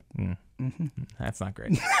 Yep. That's not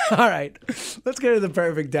great. All right. Let's get to the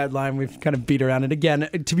perfect deadline. We've kind of beat around it. Again,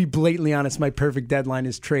 to be blatantly honest, my perfect deadline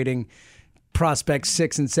is trading prospects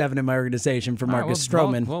 6 and 7 in my organization for Marcus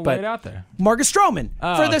Stroman. We'll but lay it out there. Marcus Stroman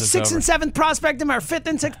for the it's 6th and 7th prospect in my 5th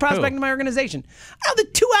and 6th prospect Who? in my organization. Oh, the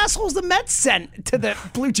 2 assholes the Mets sent to the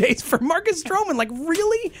Blue Jays for Marcus Stroman. Like,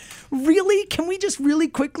 really? Can we just really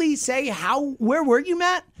quickly say where were you,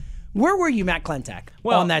 Matt? Where were you, Matt Klentak,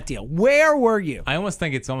 on that deal? Where were you? I almost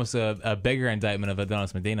think it's almost a bigger indictment of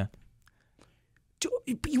Adonis Medina.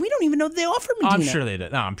 We don't even know that they offered Medina. I'm sure they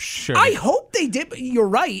did. No, I'm sure. I hope they did. But you're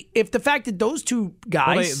right. If the fact that those two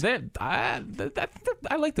guys, I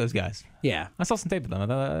like those guys. yeah, I saw some tape of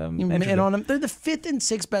them. and on them, they're the 5th and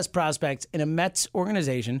 6th best prospects in a Mets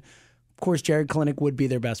organization. Of course, Jared Klinick would be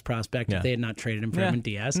their best prospect if they had not traded him for Edwin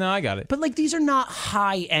Diaz. No, I got it. But like these are not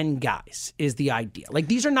high-end guys. Is the idea? Like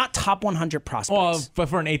these are not top 100 prospects. Well, but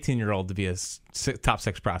for an 18-year-old to be a top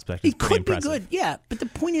 6 prospect, is it pretty could be impressive. good, yeah. But the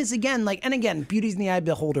point is, again, beauty's in the eye of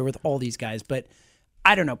the beholder with all these guys. But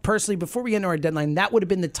I don't know. Personally, before we get into our deadline, that would have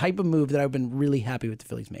been the type of move that I've been really happy with the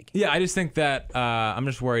Phillies making. Yeah, I just think that I'm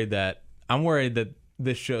worried that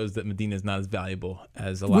this shows that Medina is not as valuable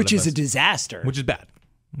as a lot Which of is us. a disaster. Which is bad.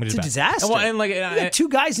 It's a disaster. Well, and you got 2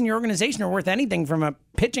 guys in your organization who are worth anything from a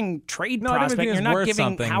pitching trade prospect. Medina's You're not worth giving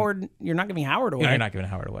something. Howard. You're not giving Howard away. you're not giving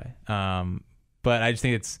Howard away. But I just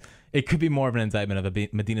think it could be more of an indictment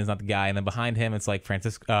of Medina's not the guy, and then behind him it's like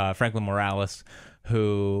Franklin Morales,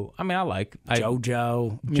 who I like.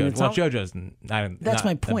 JoJo. I mean, JoJo's. that's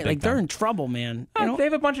my point. Like they're in trouble, man. They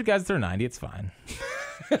have a bunch of guys that are 90. It's fine.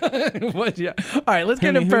 Yeah. All right, let's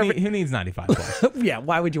get into perfect. Who needs 95 plus? Yeah,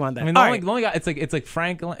 why would you want that? I mean, the only guy. It's like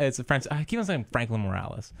Franklin. I keep on saying Franklin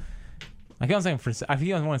Morales. I keep on want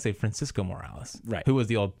to say Francisco Morales, right? Who was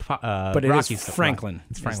the old but Rocky it is Franklin.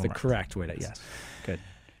 It's Franklin. That's the correct way to. Yes. Good.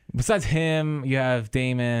 Besides him, you have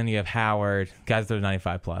Damon, you have Howard, guys that are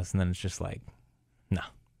 95 plus, and then it's just like, no.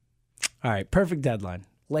 All right, perfect deadline.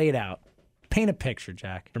 Lay it out. Paint a picture,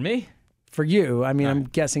 Jack. For me? For you, I mean, I'm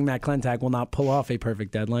guessing Matt Klentak will not pull off a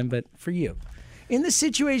perfect deadline, but for you, in the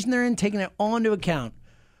situation they're in, taking it all into account,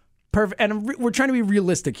 perfect. And we're trying to be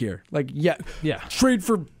realistic here. Like, trade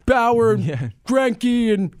for Bauer, and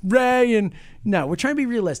Greinke, and Ray, and no, we're trying to be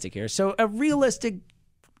realistic here. So a realistic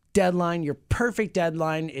deadline, your perfect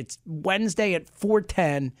deadline. It's Wednesday at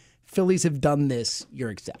 4:10. Phillies have done this.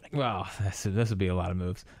 You're ecstatic. Well, this would be a lot of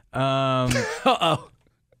moves.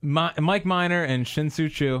 Mike Minor and Shin-Soo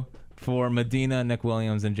Choo for Medina, Nick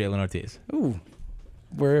Williams, and Jalen Ortiz. Ooh,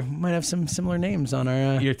 we might have some similar names on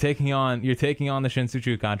our. You're taking on the Shin-Soo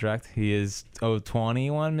Choo contract. He is owed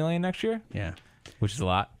 $21 million next year. Yeah, which is a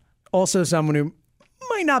lot. Also, someone who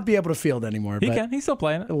might not be able to field anymore. He's still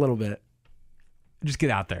playing it a little bit. Just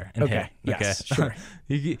get out there and hit. Yes, okay,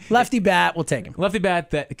 sure. Lefty bat, we'll take him. Lefty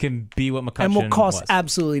bat that can be what McCutchen and will cost was.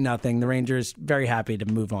 Absolutely nothing. The Rangers very happy to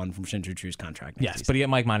move on from Shin-Soo Choo's contract. Yes, season. but you get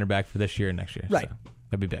Mike Minor back for this year and next year. Right. So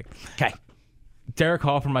that'd be big. Okay. Derek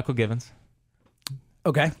Hall for Michael Givens.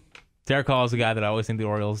 Okay. Derek Hall is a guy that I always think the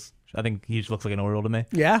Orioles. I think he just looks like an Oriole to me.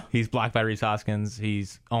 Yeah. He's blocked by Rhys Hoskins.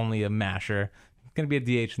 He's only a masher. He's going to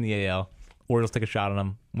be a DH in the AL. Orioles take a shot on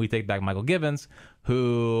him. We take back Michael Givens,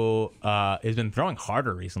 who has been throwing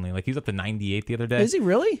harder recently. Like, he was up to 98 the other day. Is he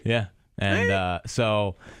really? Yeah. And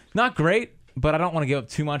so, not great, but I don't want to give up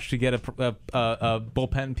too much to get a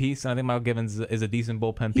bullpen piece. And I think Michael Givens is a decent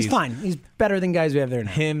bullpen piece. He's fine. He's better than guys we have there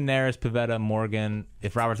now. Him, Neris, Pivetta, Morgan.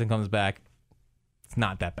 If Robertson comes back, it's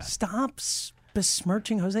not that bad. Stop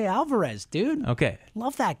besmirching Jose Alvarez, dude. Okay.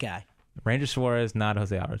 Love that guy. Ranger Suarez, not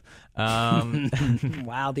Jose Alvarez.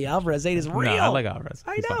 Wow, the Alvarez 8 is real. No, I like Alvarez.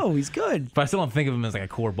 I know, he's good. But I still don't think of him as like a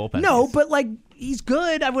core bullpen. No, piece. but like he's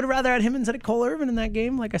good. I would have rather had him instead of Cole Irvin in that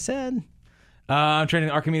game, like I said. I'm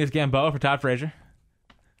trading Archimedes Gamboa for Todd Frazier.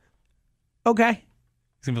 Okay.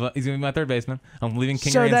 He's gonna be my third baseman. I'm leaving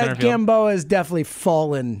Kingery so in center that field. Gamboa has definitely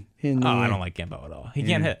fallen in the... I don't like Gamboa at all. He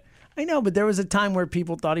can't hit. I know, but there was a time where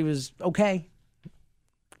people thought he was okay.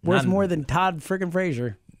 Worth more than Todd friggin'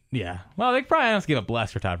 Frazier. Yeah. Well, they probably have to give up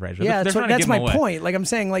less for Todd Frazier. Yeah, They're that's my point. Like I'm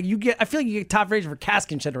saying, like I feel like you get Todd Frazier for cash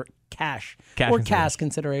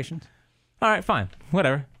considerations. All right, fine.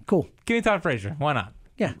 Whatever. Cool. Give me Todd Frazier. Why not?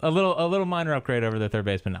 Yeah. A little minor upgrade over the third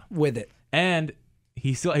baseman now. With it. And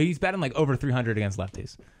he's batting like over 300 against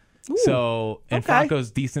lefties. Ooh, so, and okay.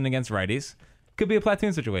 Franco's decent against righties. Could be a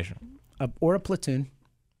platoon situation. Or a platoon.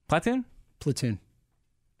 Platoon? Platoon.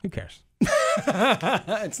 Who cares?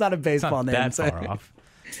 It's not a baseball name. That far off.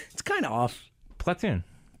 It's kind of off. Platoon.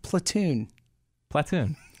 Platoon.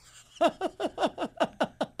 Platoon. All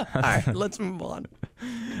right, let's move on.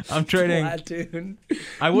 I'm trading. Platoon.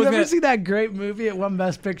 You ever see that great movie at One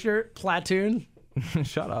Best Picture, Platoon?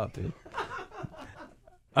 Shut up, dude.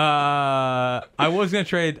 I was gonna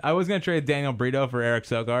trade Daniel Brito for Eric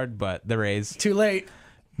Sogard, but the Rays. Too late.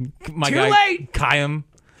 My Too guy, late. Chaim.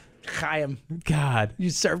 God.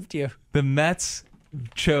 Usurped you. The Mets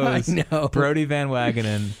chose I know. Brody Van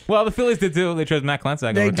Wagenen. Well, the Phillies did too. They chose Matt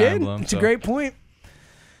Klentak. They over Kyle did. Bloom, It's a great point.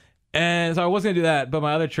 And so I was going to do that, but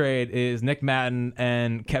my other trade is Nick Madden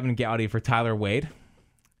and Kevin Gowdy for Tyler Wade.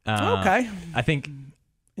 Okay. I think.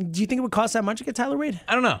 Do you think it would cost that much to get Tyler Wade?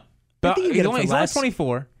 I don't know. But think you he's get it only for less.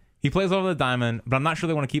 24. He plays over the diamond, but I'm not sure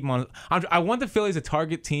they want to keep him on. I want the Phillies to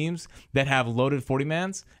target teams that have loaded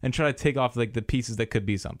 40-mans and try to take off like the pieces that could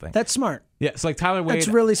be something. That's smart. Yeah, so like Tyler Wade. That's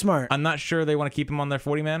really smart. I'm not sure they want to keep him on their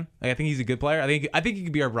 40-man. Like, I think he's a good player. I think he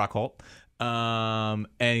could be our Brock Holt. And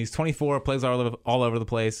he's 24, plays all over the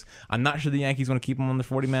place. I'm not sure the Yankees want to keep him on the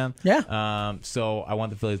 40-man. Yeah. So I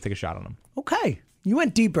want the Phillies to take a shot on him. Okay. You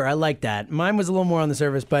went deeper. I like that. Mine was a little more on the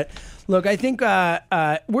surface, but look, I think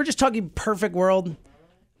we're just talking perfect world.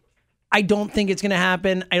 I don't think it's going to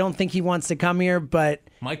happen. I don't think he wants to come here, but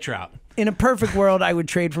Mike Trout. In a perfect world, I would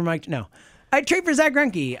trade for Mike. No, I'd trade for Zach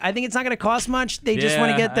Greinke. I think it's not going to cost much. They just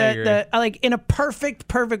want to get the like in a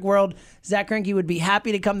perfect world, Zach Greinke would be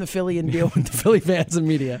happy to come to Philly and deal with the Philly fans and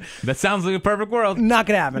media. That sounds like a perfect world. Not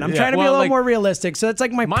going to happen. I'm trying to be a little more realistic. So it's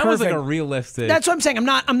like mine was like a realistic. That's what I'm saying.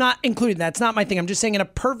 I'm not including that. It's not my thing. I'm just saying in a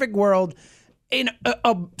perfect world, in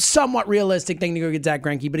a somewhat realistic thing to go get Zach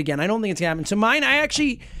Greinke. But again, I don't think it's going to happen. So mine, I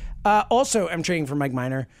actually also am trading for Mike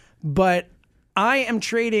Minor, but I am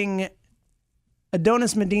trading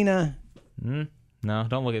Adonis Medina. No,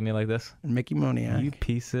 don't look at me like this. And Mickey Moniak. You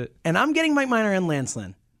piece it. And I'm getting Mike Minor and Lance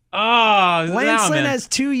Lynn. Oh, Lance Lynn has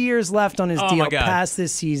 2 years left on his deal past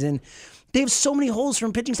this season. They have so many holes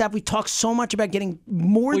from pitching staff. We talk so much about getting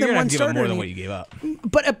more than one starter. More than what you gave up.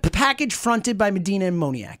 But a package fronted by Medina and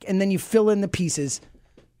Moniak, and then you fill in the pieces.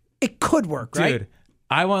 It could work, right? Dude,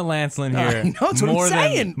 I want Lance Lynn here. That's what I'm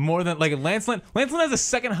saying. More than like Lance Lynn. Lance Lynn has the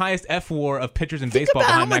second highest F/WAR of pitchers in baseball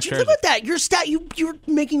behind Max Scherzer. Think about that. Your stat, you're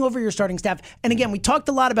making over your starting staff. And again, we talked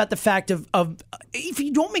a lot about the fact of if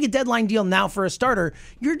you don't make a deadline deal now for a starter,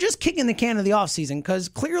 you're just kicking the can of the offseason because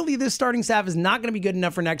clearly this starting staff is not going to be good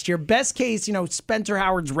enough for next year. Best case, Spencer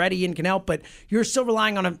Howard's ready and can help, but you're still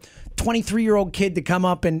relying on a 23-year-old kid to come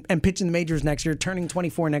up and pitch in the majors next year, turning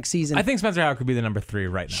 24 next season. I think Spencer Howard could be the number 3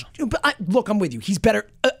 right now. But look, I'm with you. He's better.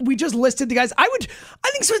 We just listed the guys. I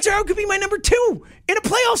think Spencer Howard could be my number 2 in a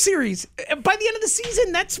playoff series. By the end of the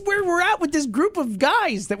season, that's where we're at with this group of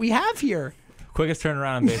guys that we have here. Quickest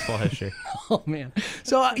turnaround in baseball history. Oh, man.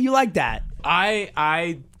 So you like that?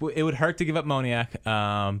 It would hurt to give up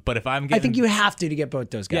Moniak, but if I'm getting... I think you have to get both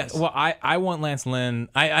those guys. Yeah, well, I want Lance Lynn.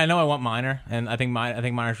 I know I want Minor, and I think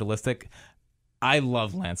Minor's realistic. I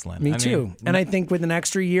love Lance Lynn. Me too. And I think with an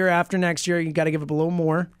extra year after next year, you got to give up a little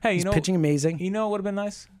more. Hey, he's pitching amazing. You know what would have been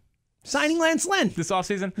nice? Signing Lance Lynn. This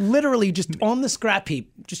offseason? Literally just on the scrap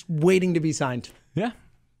heap, just waiting to be signed. Yeah.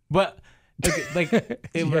 But...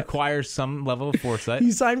 it requires some level of foresight.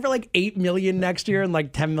 He signed for like $8 million next year and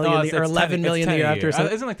like $10 million or $11 million the year after. So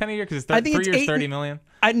isn't it like 10 a year because it's 3 years, $30 million?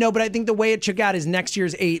 I know, but I think the way it shook out is next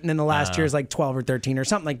year's 8 and then the last year is like 12 or 13 or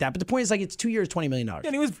something like that. But the point is like it's 2 years, $20 million. Yeah,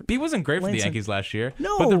 and he wasn't great for the Yankees last year.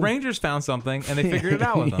 No, but the Rangers found something and they figured it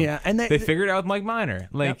out with him. Yeah, and they figured it out with Mike Minor.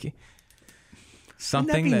 Something.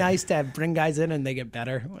 Wouldn't that be nice to bring guys in and they get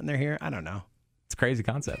better when they're here? I don't know. It's a crazy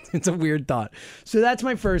concept. It's a weird thought. So that's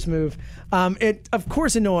my first move. It, of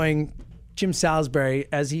course, annoying Jim Salisbury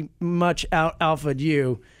as he much out-alpha'd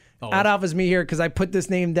you. Out-alphas me here because I put this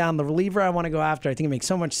name down. The reliever I want to go after, I think it makes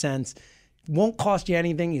so much sense. Won't cost you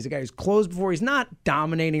anything. He's a guy who's closed before. He's not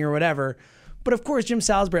dominating or whatever. But, of course, Jim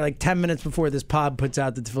Salisbury, like 10 minutes before this pod puts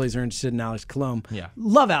out that the Phillies are interested in Alex Colomé. Yeah.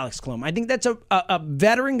 Love Alex Colomé. I think that's a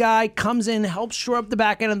veteran guy, comes in, helps shore up the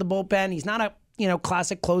back end of the bullpen. He's not a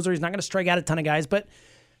classic closer. He's not going to strike out a ton of guys, but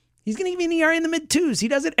he's going to give you an ERA in the mid-2s. He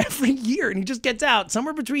does it every year, and he just gets out.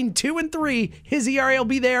 Somewhere between 2 and 3, his ERA will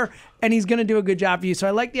be there, and he's going to do a good job for you. So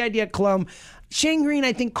I like the idea of Colomé. Shane Green,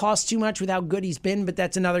 I think, costs too much with how good he's been, but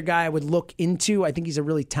that's another guy I would look into. I think he's a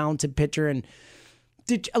really talented pitcher. And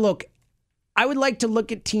look, I would like to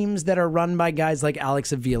look at teams that are run by guys like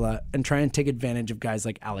Alex Avila and try and take advantage of guys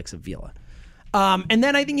like Alex Avila. And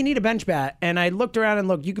then I think you need a bench bat. And I looked around and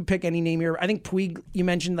look, you could pick any name here. I think Puig, you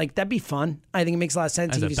mentioned, like that'd be fun. I think it makes a lot of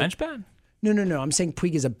sense. As a bench bat? No. I'm saying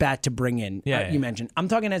Puig is a bat to bring in. Yeah. You mentioned. I'm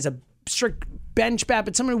talking as a strict bench bat,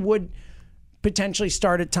 but someone who would potentially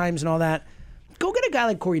start at times and all that. Go get a guy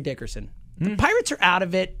like Corey Dickerson. The Pirates are out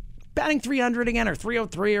of it. Batting 300 again or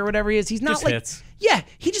 303 or whatever he is. He's not just like hits. Yeah,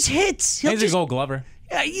 he just hits. He's a Gold Glover.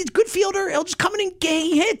 Yeah, he's a good fielder. He'll just come in and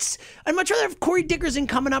he hits. I'd much rather have Corey Dickerson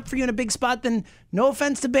coming up for you in a big spot than, no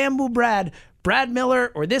offense to Bamboo Brad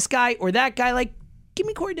Miller, or this guy or that guy. Like, give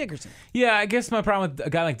me Corey Dickerson. Yeah, I guess my problem with a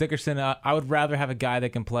guy like Dickerson, I would rather have a guy that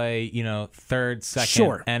can play, third,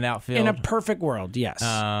 second, and outfield. In a perfect world, yes.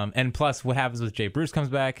 And plus, what happens with Jay Bruce comes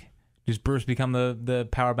back? Does Bruce become the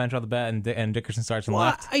power bench on the bat and Dickerson starts on the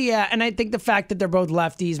left? Yeah, and I think the fact that they're both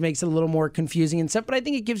lefties makes it a little more confusing and stuff, but I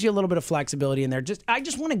think it gives you a little bit of flexibility in there. I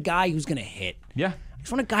just want a guy who's going to hit. Yeah. I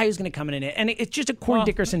just want a guy who's going to come in and hit. And it's just a Corey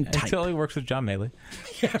Dickerson type. Until he works with John Maley.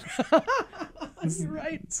 You're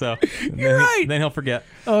right. So You're right. Then he'll forget.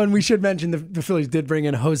 Oh, and we should mention the Phillies did bring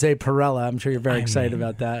in Jose Perella. I'm sure you're very excited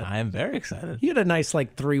about that. I am very excited. He had a nice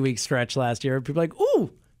 3-week stretch last year. People like,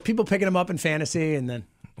 ooh, people picking him up in fantasy, and then.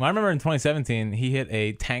 Well, I remember in 2017 he hit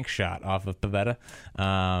a tank shot off of Pivetta,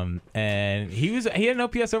 and he had an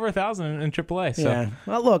OPS over 1,000 in AAA. So. Yeah.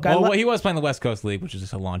 Well, look, he was playing the West Coast League, which is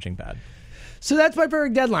just a launching pad. So that's my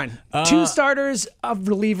perfect deadline. 2 starters, a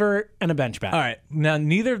reliever, and a bench bat. All right. Now,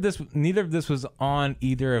 neither of this was on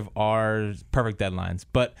either of our perfect deadlines.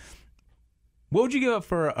 But what would you give up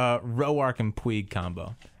for a Roark and Puig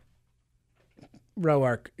combo?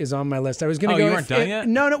 Roark is on my list. I was going to go. You weren't done yet?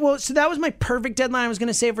 No. Well, so that was my perfect deadline. I was going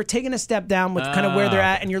to say if we're taking a step down with kind of where they're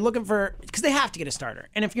at, and you're looking for because they have to get a starter,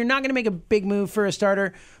 and if you're not going to make a big move for a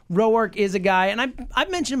starter, Roark is a guy, and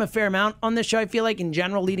I've mentioned him a fair amount on this show. I feel like in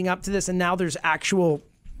general leading up to this, and now there's actual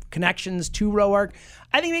connections to Roark.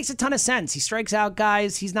 I think it makes a ton of sense. He strikes out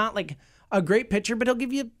guys. He's not like a great pitcher, but he'll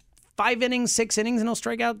give you 5 innings, 6 innings, and he'll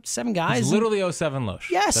strike out 7 guys. He's literally 07 Loesch.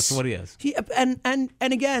 Yes. That's what he is. And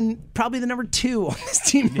again, probably the number 2 on this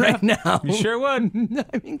team right now. You sure would.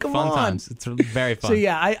 I mean, come Fun on. times. It's very fun. So,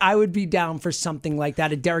 yeah, I would be down for something like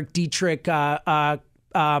that. A Derek Dietrich Roark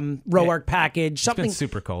package. Something It's been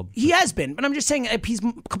super cold. He has been, but I'm just saying if he's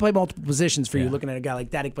can play multiple positions for you, looking at a guy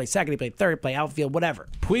like that, he can play second, he can play third, play outfield, whatever.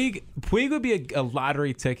 Puig would be a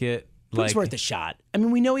lottery ticket. Puig's worth a shot. I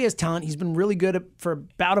mean, we know he has talent. He's been really good for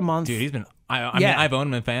about a month. Dude, he's been... I mean, I've owned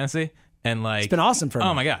him in fantasy, and it's been awesome for him.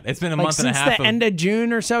 Oh my god, it's been a month and a half. Since the end of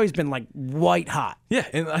June or so, he's been white hot. Yeah,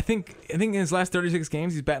 and I think in his last 36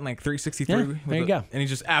 games, he's batting 363. Yeah, there you go. And he's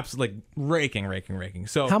just absolutely raking.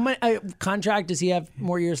 So how many contract does he have?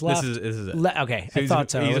 More years left? This is it. Okay, I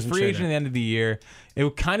thought so. He's a free agent at the end of the year. It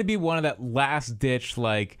would kind of be one of that last ditch,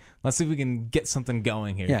 let's see if we can get something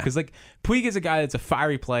going here. Because Puig is a guy that's a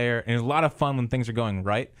fiery player and a lot of fun when things are going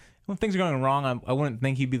right. When things are going wrong, I wouldn't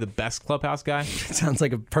think he'd be the best clubhouse guy. Sounds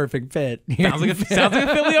like a perfect fit. Sounds like a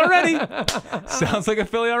Philly already. Sounds like a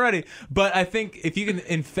Philly already. But I think if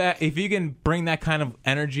you can bring that kind of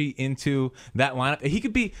energy into that lineup, he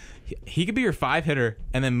could be your 5 hitter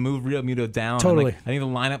and then move Real Muto down. Totally. I think the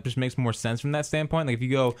lineup just makes more sense from that standpoint. If you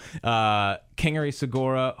go Kingery,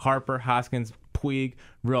 Segura, Harper, Hoskins, Puig,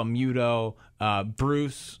 Real Muto,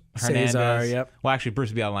 Bruce, Hernandez. Cesar, yep. Well, actually, Bruce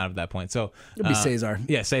would be out of line at that point. So it'll be Cesar.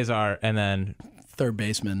 Yeah, Cesar, and then third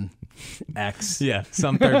baseman X. Yeah,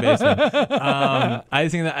 some third baseman. I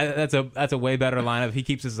just think that's a way better lineup. If he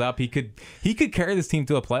keeps this up, he could carry this team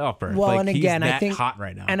to a playoff berth. Well, and again, he's I think hot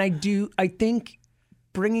right now. And I think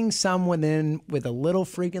bringing someone in with a little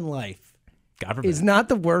freaking life is not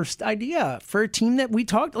the worst idea for a team that we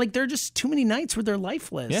talked. There are just too many nights where they're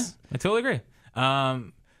lifeless. Yeah, I totally agree.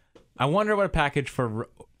 I wonder what a package for.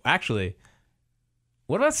 Actually,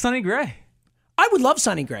 what about Sonny Gray? I would love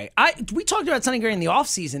Sonny Gray. We talked about Sonny Gray in the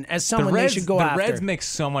offseason as someone they should go after. The Reds make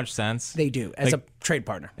so much sense. They do, as a trade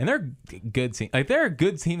partner. And they're a good team. They're a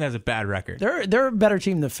good team that has a bad record. They're a better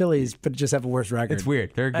team than the Phillies, but just have a worse record. It's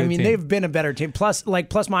weird. They're a good team. They've been a better team. Plus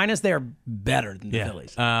minus, they are better than the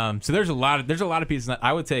Phillies. So there's a lot of pieces.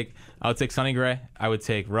 I would take Sonny Gray. I would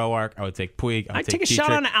take Roark. I would take Puig. I'd take a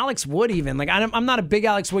shot on Alex Wood even. I'm not a big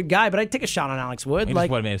Alex Wood guy, but I'd take a shot on Alex Wood. He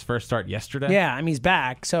made his first start yesterday. Yeah, he's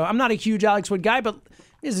back. So I'm not a huge Alex Wood guy, but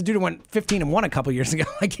he's a dude who went 15-1 a couple years ago.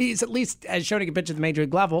 He's at least has shown he can pitch at the major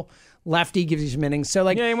league level. Lefty gives you some innings. So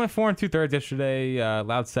he went 4 2/3 yesterday.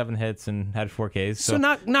 Allowed 7 hits and had 4 Ks. So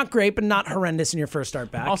not great, but not horrendous in your first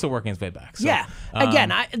start back. Also working his way back. So, yeah.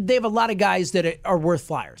 Again, they have a lot of guys that are worth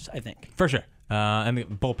flyers, I think. For sure. And the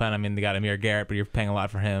bullpen, they got Amir Garrett, but you're paying a lot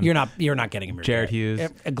for him. You're not getting Amir Jared Garrett. Hughes.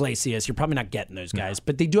 Iglesias. You're probably not getting those guys,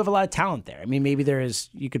 but they do have a lot of talent there. Maybe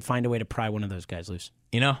you could find a way to pry one of those guys loose.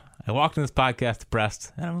 I walked in this podcast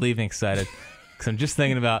depressed, and I'm leaving excited because I'm just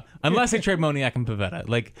thinking about, unless they trade Moniak and Pivetta.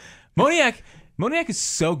 Moniak is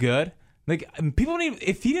so good.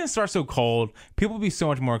 If he didn't start so cold, people would be so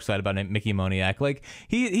much more excited about Mickey Moniak.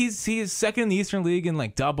 He is second in the Eastern League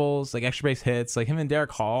in doubles, extra base hits, him and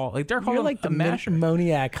Derek Hall. Derek Hall, you're the masher.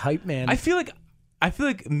 Moniak hype man. I feel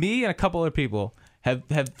like me and a couple other people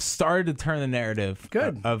have started to turn the narrative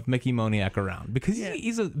of Mickey Moniak around because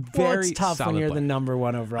he's a very it's tough solid when you're player. the number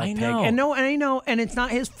 1 overall pick. know. And I know, and it's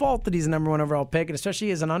not his fault that he's the number 1 overall pick, and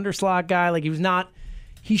especially as an underslot guy,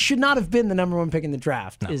 he should not have been the number 1 pick in the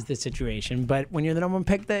draft. Is the situation. But when you're the number 1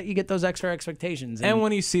 pick, that you get those extra expectations. And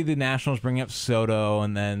when you see the Nationals bring up Soto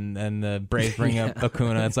and the Braves bring up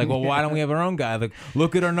Acuna, it's why don't we have our own guy?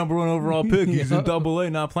 Look at our number 1 overall pick. He's in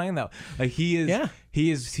Double-A, not playing that. He is. Yeah.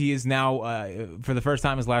 He is now for the first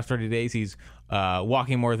time in his last 30 days, he's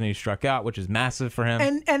walking more than he struck out, which is massive for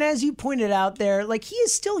him. And as you pointed out there, like he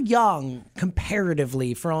is still young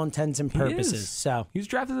comparatively for all intents and purposes. So he was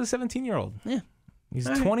drafted as a 17-year-old. Yeah. He's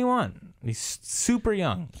 21. He's super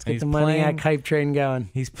young. Let's get the Moniac hype train going.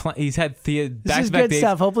 He's had This back-to-back is good days.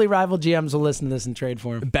 stuff. Hopefully rival GMs will listen to this and trade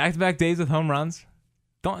for him. Back-to-back days with home runs.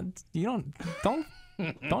 Don't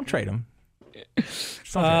trade him.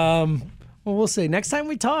 Well, we'll see. Next time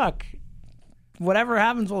we talk, whatever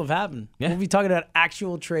happens will have happened. Yeah. We'll be talking about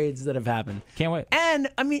actual trades that have happened. Can't wait. And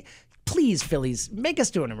I mean, please, Phillies, make us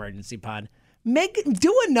do an emergency pod.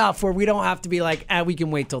 Do enough where we don't have to be like, we can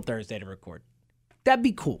wait till Thursday to record. That'd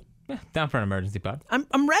be cool. Yeah, down for an emergency pod.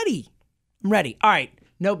 I'm ready. I'm ready. All right.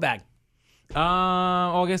 Note bag.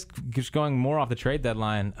 I guess just going more off the trade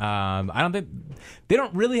deadline. I don't think they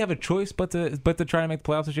don't really have a choice but to try to make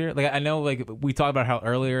the playoffs this year. Like I know, like we talked about how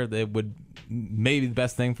earlier they would maybe the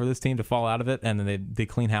best thing for this team to fall out of it, and then they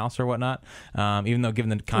clean house or whatnot. Even though given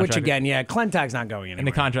the contract, Which again, Clentag's not going anywhere. and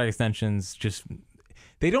the contract extensions, just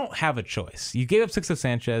they don't have a choice. You gave up Sixto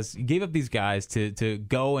Sanchez. You gave up these guys to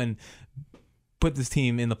go and put this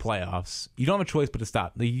team in the playoffs. You don't have a choice but to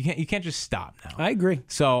stop. You can't just stop now. I agree.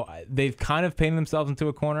 So they've kind of painted themselves into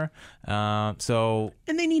a corner. And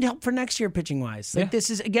they need help for next year pitching wise. Like this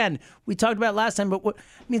is again, we talked about it last time, but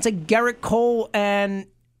it's like Garrett Cole and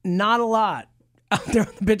not a lot out there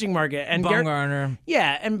on the pitching market. And Bumgarner.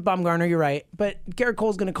 And Bumgarner, you're right. But Garrett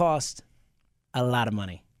Cole's going to cost a lot of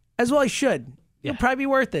money. As well he should. He'll probably be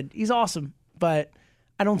worth it. He's awesome. But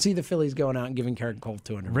I don't see the Phillies going out and giving Garrett Cole $200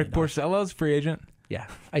 million. Rick Porcello's free agent. Yeah.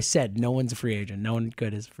 I said no one's a free agent. No one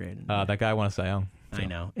good is a free agent. That guy won a Cy Young. I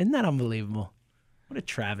know. Isn't that unbelievable? What a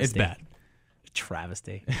travesty. It's bad.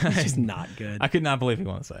 Travesty. He's just not good. I could not believe he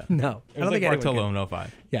won a Cy Young. No. It was like Bartolo in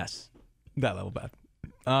 05. Yes. That level bad.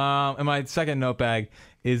 And my second note bag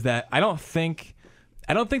is that I don't think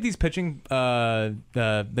these pitching,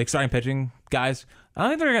 like starting pitching guys, I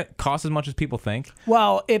don't think they're going to cost as much as people think.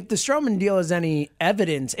 Well, if the Stroman deal is any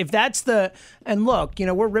evidence, if that's and look,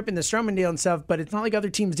 we're ripping the Stroman deal and stuff, but it's not like other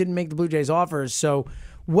teams didn't make the Blue Jays offers. So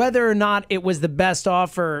whether or not it was the best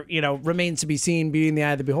offer, remains to be seen, being the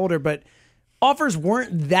eye of the beholder. But offers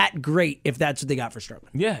weren't that great if that's what they got for Stroman.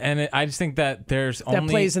 Yeah, and I just think that that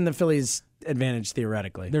plays in the Phillies' advantage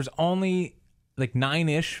theoretically. There's only like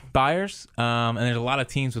 9-ish buyers, and there's a lot of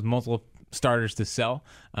teams with multiple starters to sell.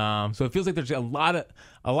 So it feels like there's a lot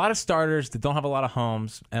of starters that don't have a lot of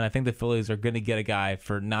homes, and I think the Phillies are going to get a guy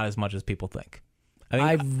for not as much as people think.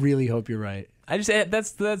 I really hope you're right. That's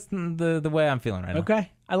the way I'm feeling right now. Okay,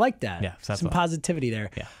 I like that. Yeah, some positivity there.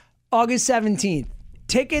 Yeah, August 17th.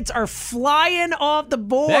 Tickets are flying off the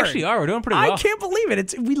board. They actually are. We're doing pretty well. I can't believe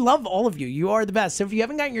it. We love all of you. You are the best. So if you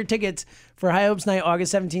haven't gotten your tickets for High Hopes Night,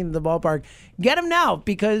 August 17th at the ballpark, get them now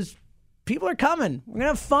because people are coming. We're going to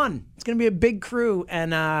have fun. It's going to be a big crew,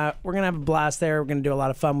 and we're going to have a blast there. We're going to do a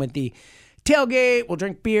lot of fun with the tailgate. We'll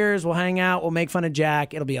drink beers. We'll hang out. We'll make fun of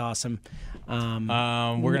Jack. It'll be awesome. We're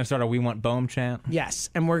going to start a We Want Bohm chant. Yes,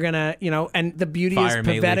 and we're going to, and the beauty Fire is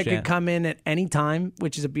Pavetta could come in at any time,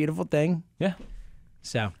 which is a beautiful thing. Yeah.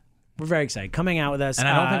 So we're very excited. Coming out with us. And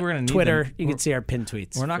I don't think we're going to need Twitter. You can see our pin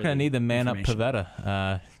tweets. We're not going to need the man up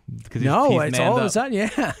Pavetta. No, it's all of a sudden,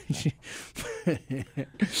 yeah.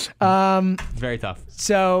 Very tough.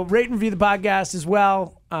 So rate and review the podcast as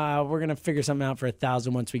well. We're going to figure something out for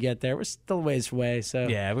 1,000 once we get there. We're still a ways away. So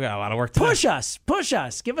yeah, we got a lot of work to do. Push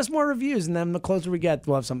us. Give us more reviews, and then the closer we get,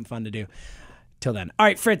 we'll have something fun to do. Till then. All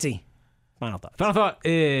right, Fritzy. Final thoughts. Final thought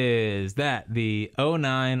is that the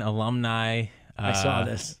 09 alumni. I saw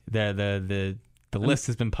this. The list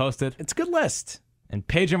has been posted. It's a good list. And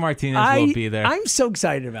Pedro Martinez will be there. I'm so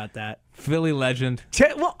excited about that. Philly legend.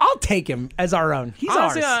 Well, I'll take him as our own. He's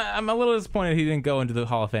Honestly, ours. I'm a little disappointed he didn't go into the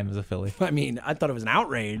Hall of Fame as a Philly. I mean, I thought it was an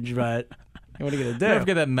outrage, but what are you going to do? Never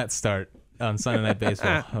forget that Mets start on Sunday Night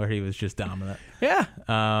Baseball where he was just dominant. Yeah.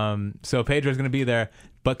 So Pedro's going to be there,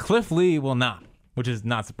 but Cliff Lee will not, which is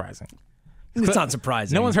not surprising. It's not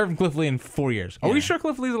surprising. No one's heard from Cliff Lee in 4 years. Are we sure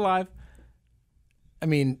Cliff Lee's alive? I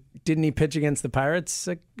mean, didn't he pitch against the Pirates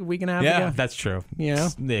a week and a half ago? Yeah, that's true. Yeah,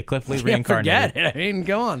 Cliff Lee reincarnated. Forget it. I mean,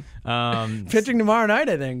 go on. Pitching tomorrow night,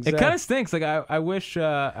 I think. It kind of stinks. Like I wish he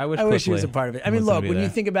was a part of it. I mean, look, when you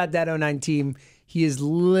think about that 09 team, he is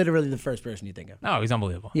literally the first person you think of. Oh, he's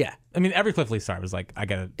unbelievable. Yeah. I mean, every Cliff Lee start was like, I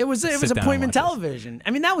gotta. It was appointment television.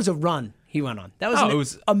 I mean, that was a run he went on. That was it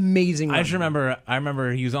was amazing. I run. just remember. I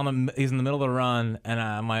remember he's in the middle of the run, and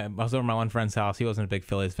I was over at my one friend's house. He wasn't a big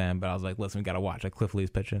Phillies fan, but I was like, listen, we gotta watch. Like Cliff Lee's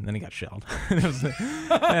pitching, and then he got shelled. and it was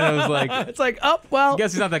like, It's like, oh well. I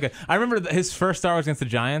guess he's not that good. I remember his first start was against the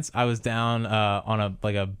Giants. I was down on a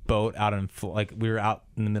boat out in we were out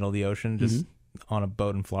in the middle of the ocean, just on a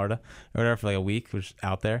boat in Florida or whatever for like a week, which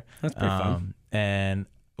out there. That's pretty fun. And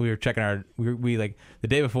we were checking we like the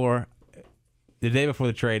day before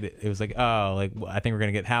the trade. It was like, oh, like I think we're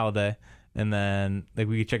gonna get Halladay. And then like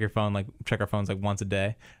we could check our phones like once a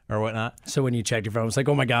day or whatnot. So when you checked your phone, it's like,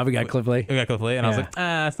 oh my God, we got Cliff Lee. We got Cliff Lee, and I was like,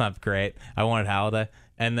 that's not great. I wanted Halladay.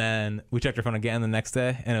 And then we checked our phone again the next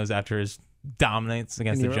day, and it was after his dominates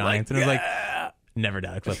against the Giants, and it was like, never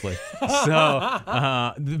doubted Cliff Lee.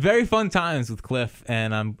 So very fun times with Cliff,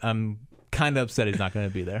 and I'm kind of upset he's not going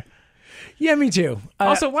to be there. Yeah, me too.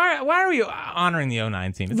 Also, why are we honoring the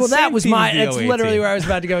 09 team? It's well, the that same was team as the it's 08 literally team. where I was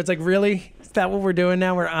about to go. It's like, really? Is that what we're doing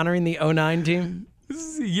now? We're honoring the 09 team? This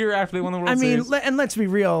is a year after they won the World I mean, Series. and let's be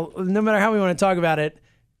real. No matter how we want to talk about it,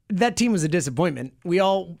 that team was a disappointment. We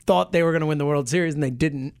all thought they were going to win the World Series, and they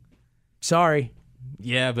didn't. Sorry.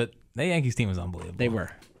 Yeah, but the Yankees team was unbelievable. They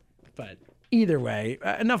were. But either way,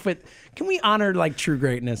 enough with. Can we honor like true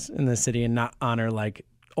greatness in this city and not honor like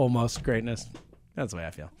almost greatness? That's the way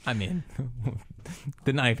I feel. I mean,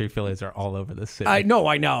 the 93 Phillies are all over this city. I know.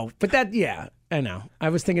 But I know. I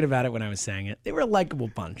was thinking about it when I was saying it. They were a likable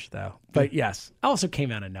bunch, though. But yes, also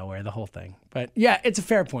came out of nowhere, the whole thing. But yeah, it's a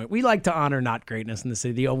fair point. We like to honor not greatness in the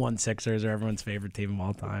city. The 01 Sixers are everyone's favorite team of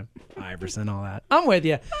all time. Iverson, all that. I'm with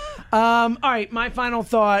you. All right, my final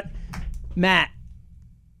thought. Matt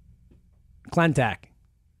Klentak.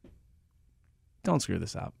 Don't screw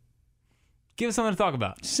this up. Give us something to talk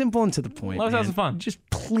about. Simple and to the point. Let's have man. some fun. Just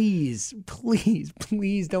please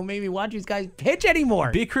don't make me watch these guys pitch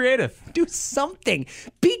anymore. Be creative. Do something.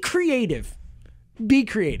 Be creative.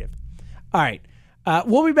 All right.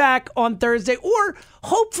 We'll be back on Thursday or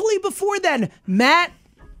hopefully before then. Matt,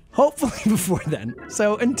 hopefully before then.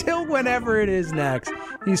 So until whenever it is next,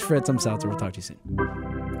 he's Fritz. I'm Seltzer. We'll talk to you soon.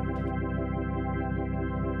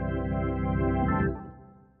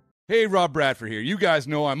 Hey, Rob Bradford here. You guys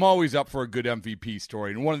know I'm always up for a good MVP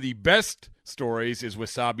story, and one of the best stories is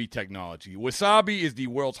Wasabi Technology. Wasabi is the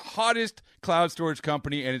world's hottest cloud storage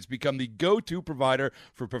company, and it's become the go-to provider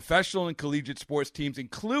for professional and collegiate sports teams,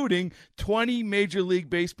 including 20 Major League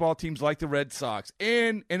Baseball teams like the Red Sox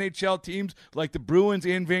and NHL teams like the Bruins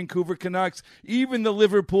and Vancouver Canucks. Even the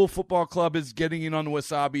Liverpool Football Club is getting in on the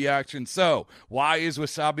Wasabi action. So, why is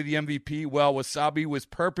Wasabi the MVP? Well, Wasabi was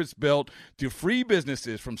purpose-built to free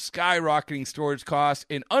businesses from skyrocketing storage costs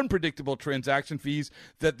and unpredictable transaction fees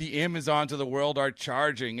that the Amazons of the world are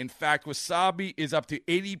charging. In fact, Wasabi is up to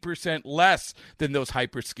 80% less than those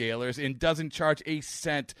hyperscalers and doesn't charge a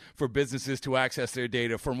cent for businesses to access their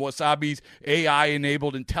data. From Wasabi's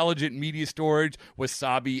AI-enabled intelligent media storage,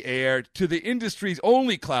 Wasabi Air, to the industry's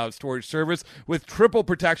only cloud storage service with triple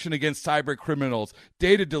protection against cyber criminals,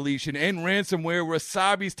 data deletion, and ransomware,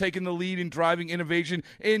 Wasabi's taken the lead in driving innovation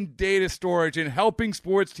in data storage and helping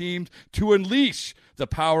sports teams to unleash the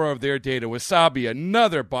power of their data. Wasabi,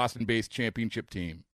 another Boston-based championship team.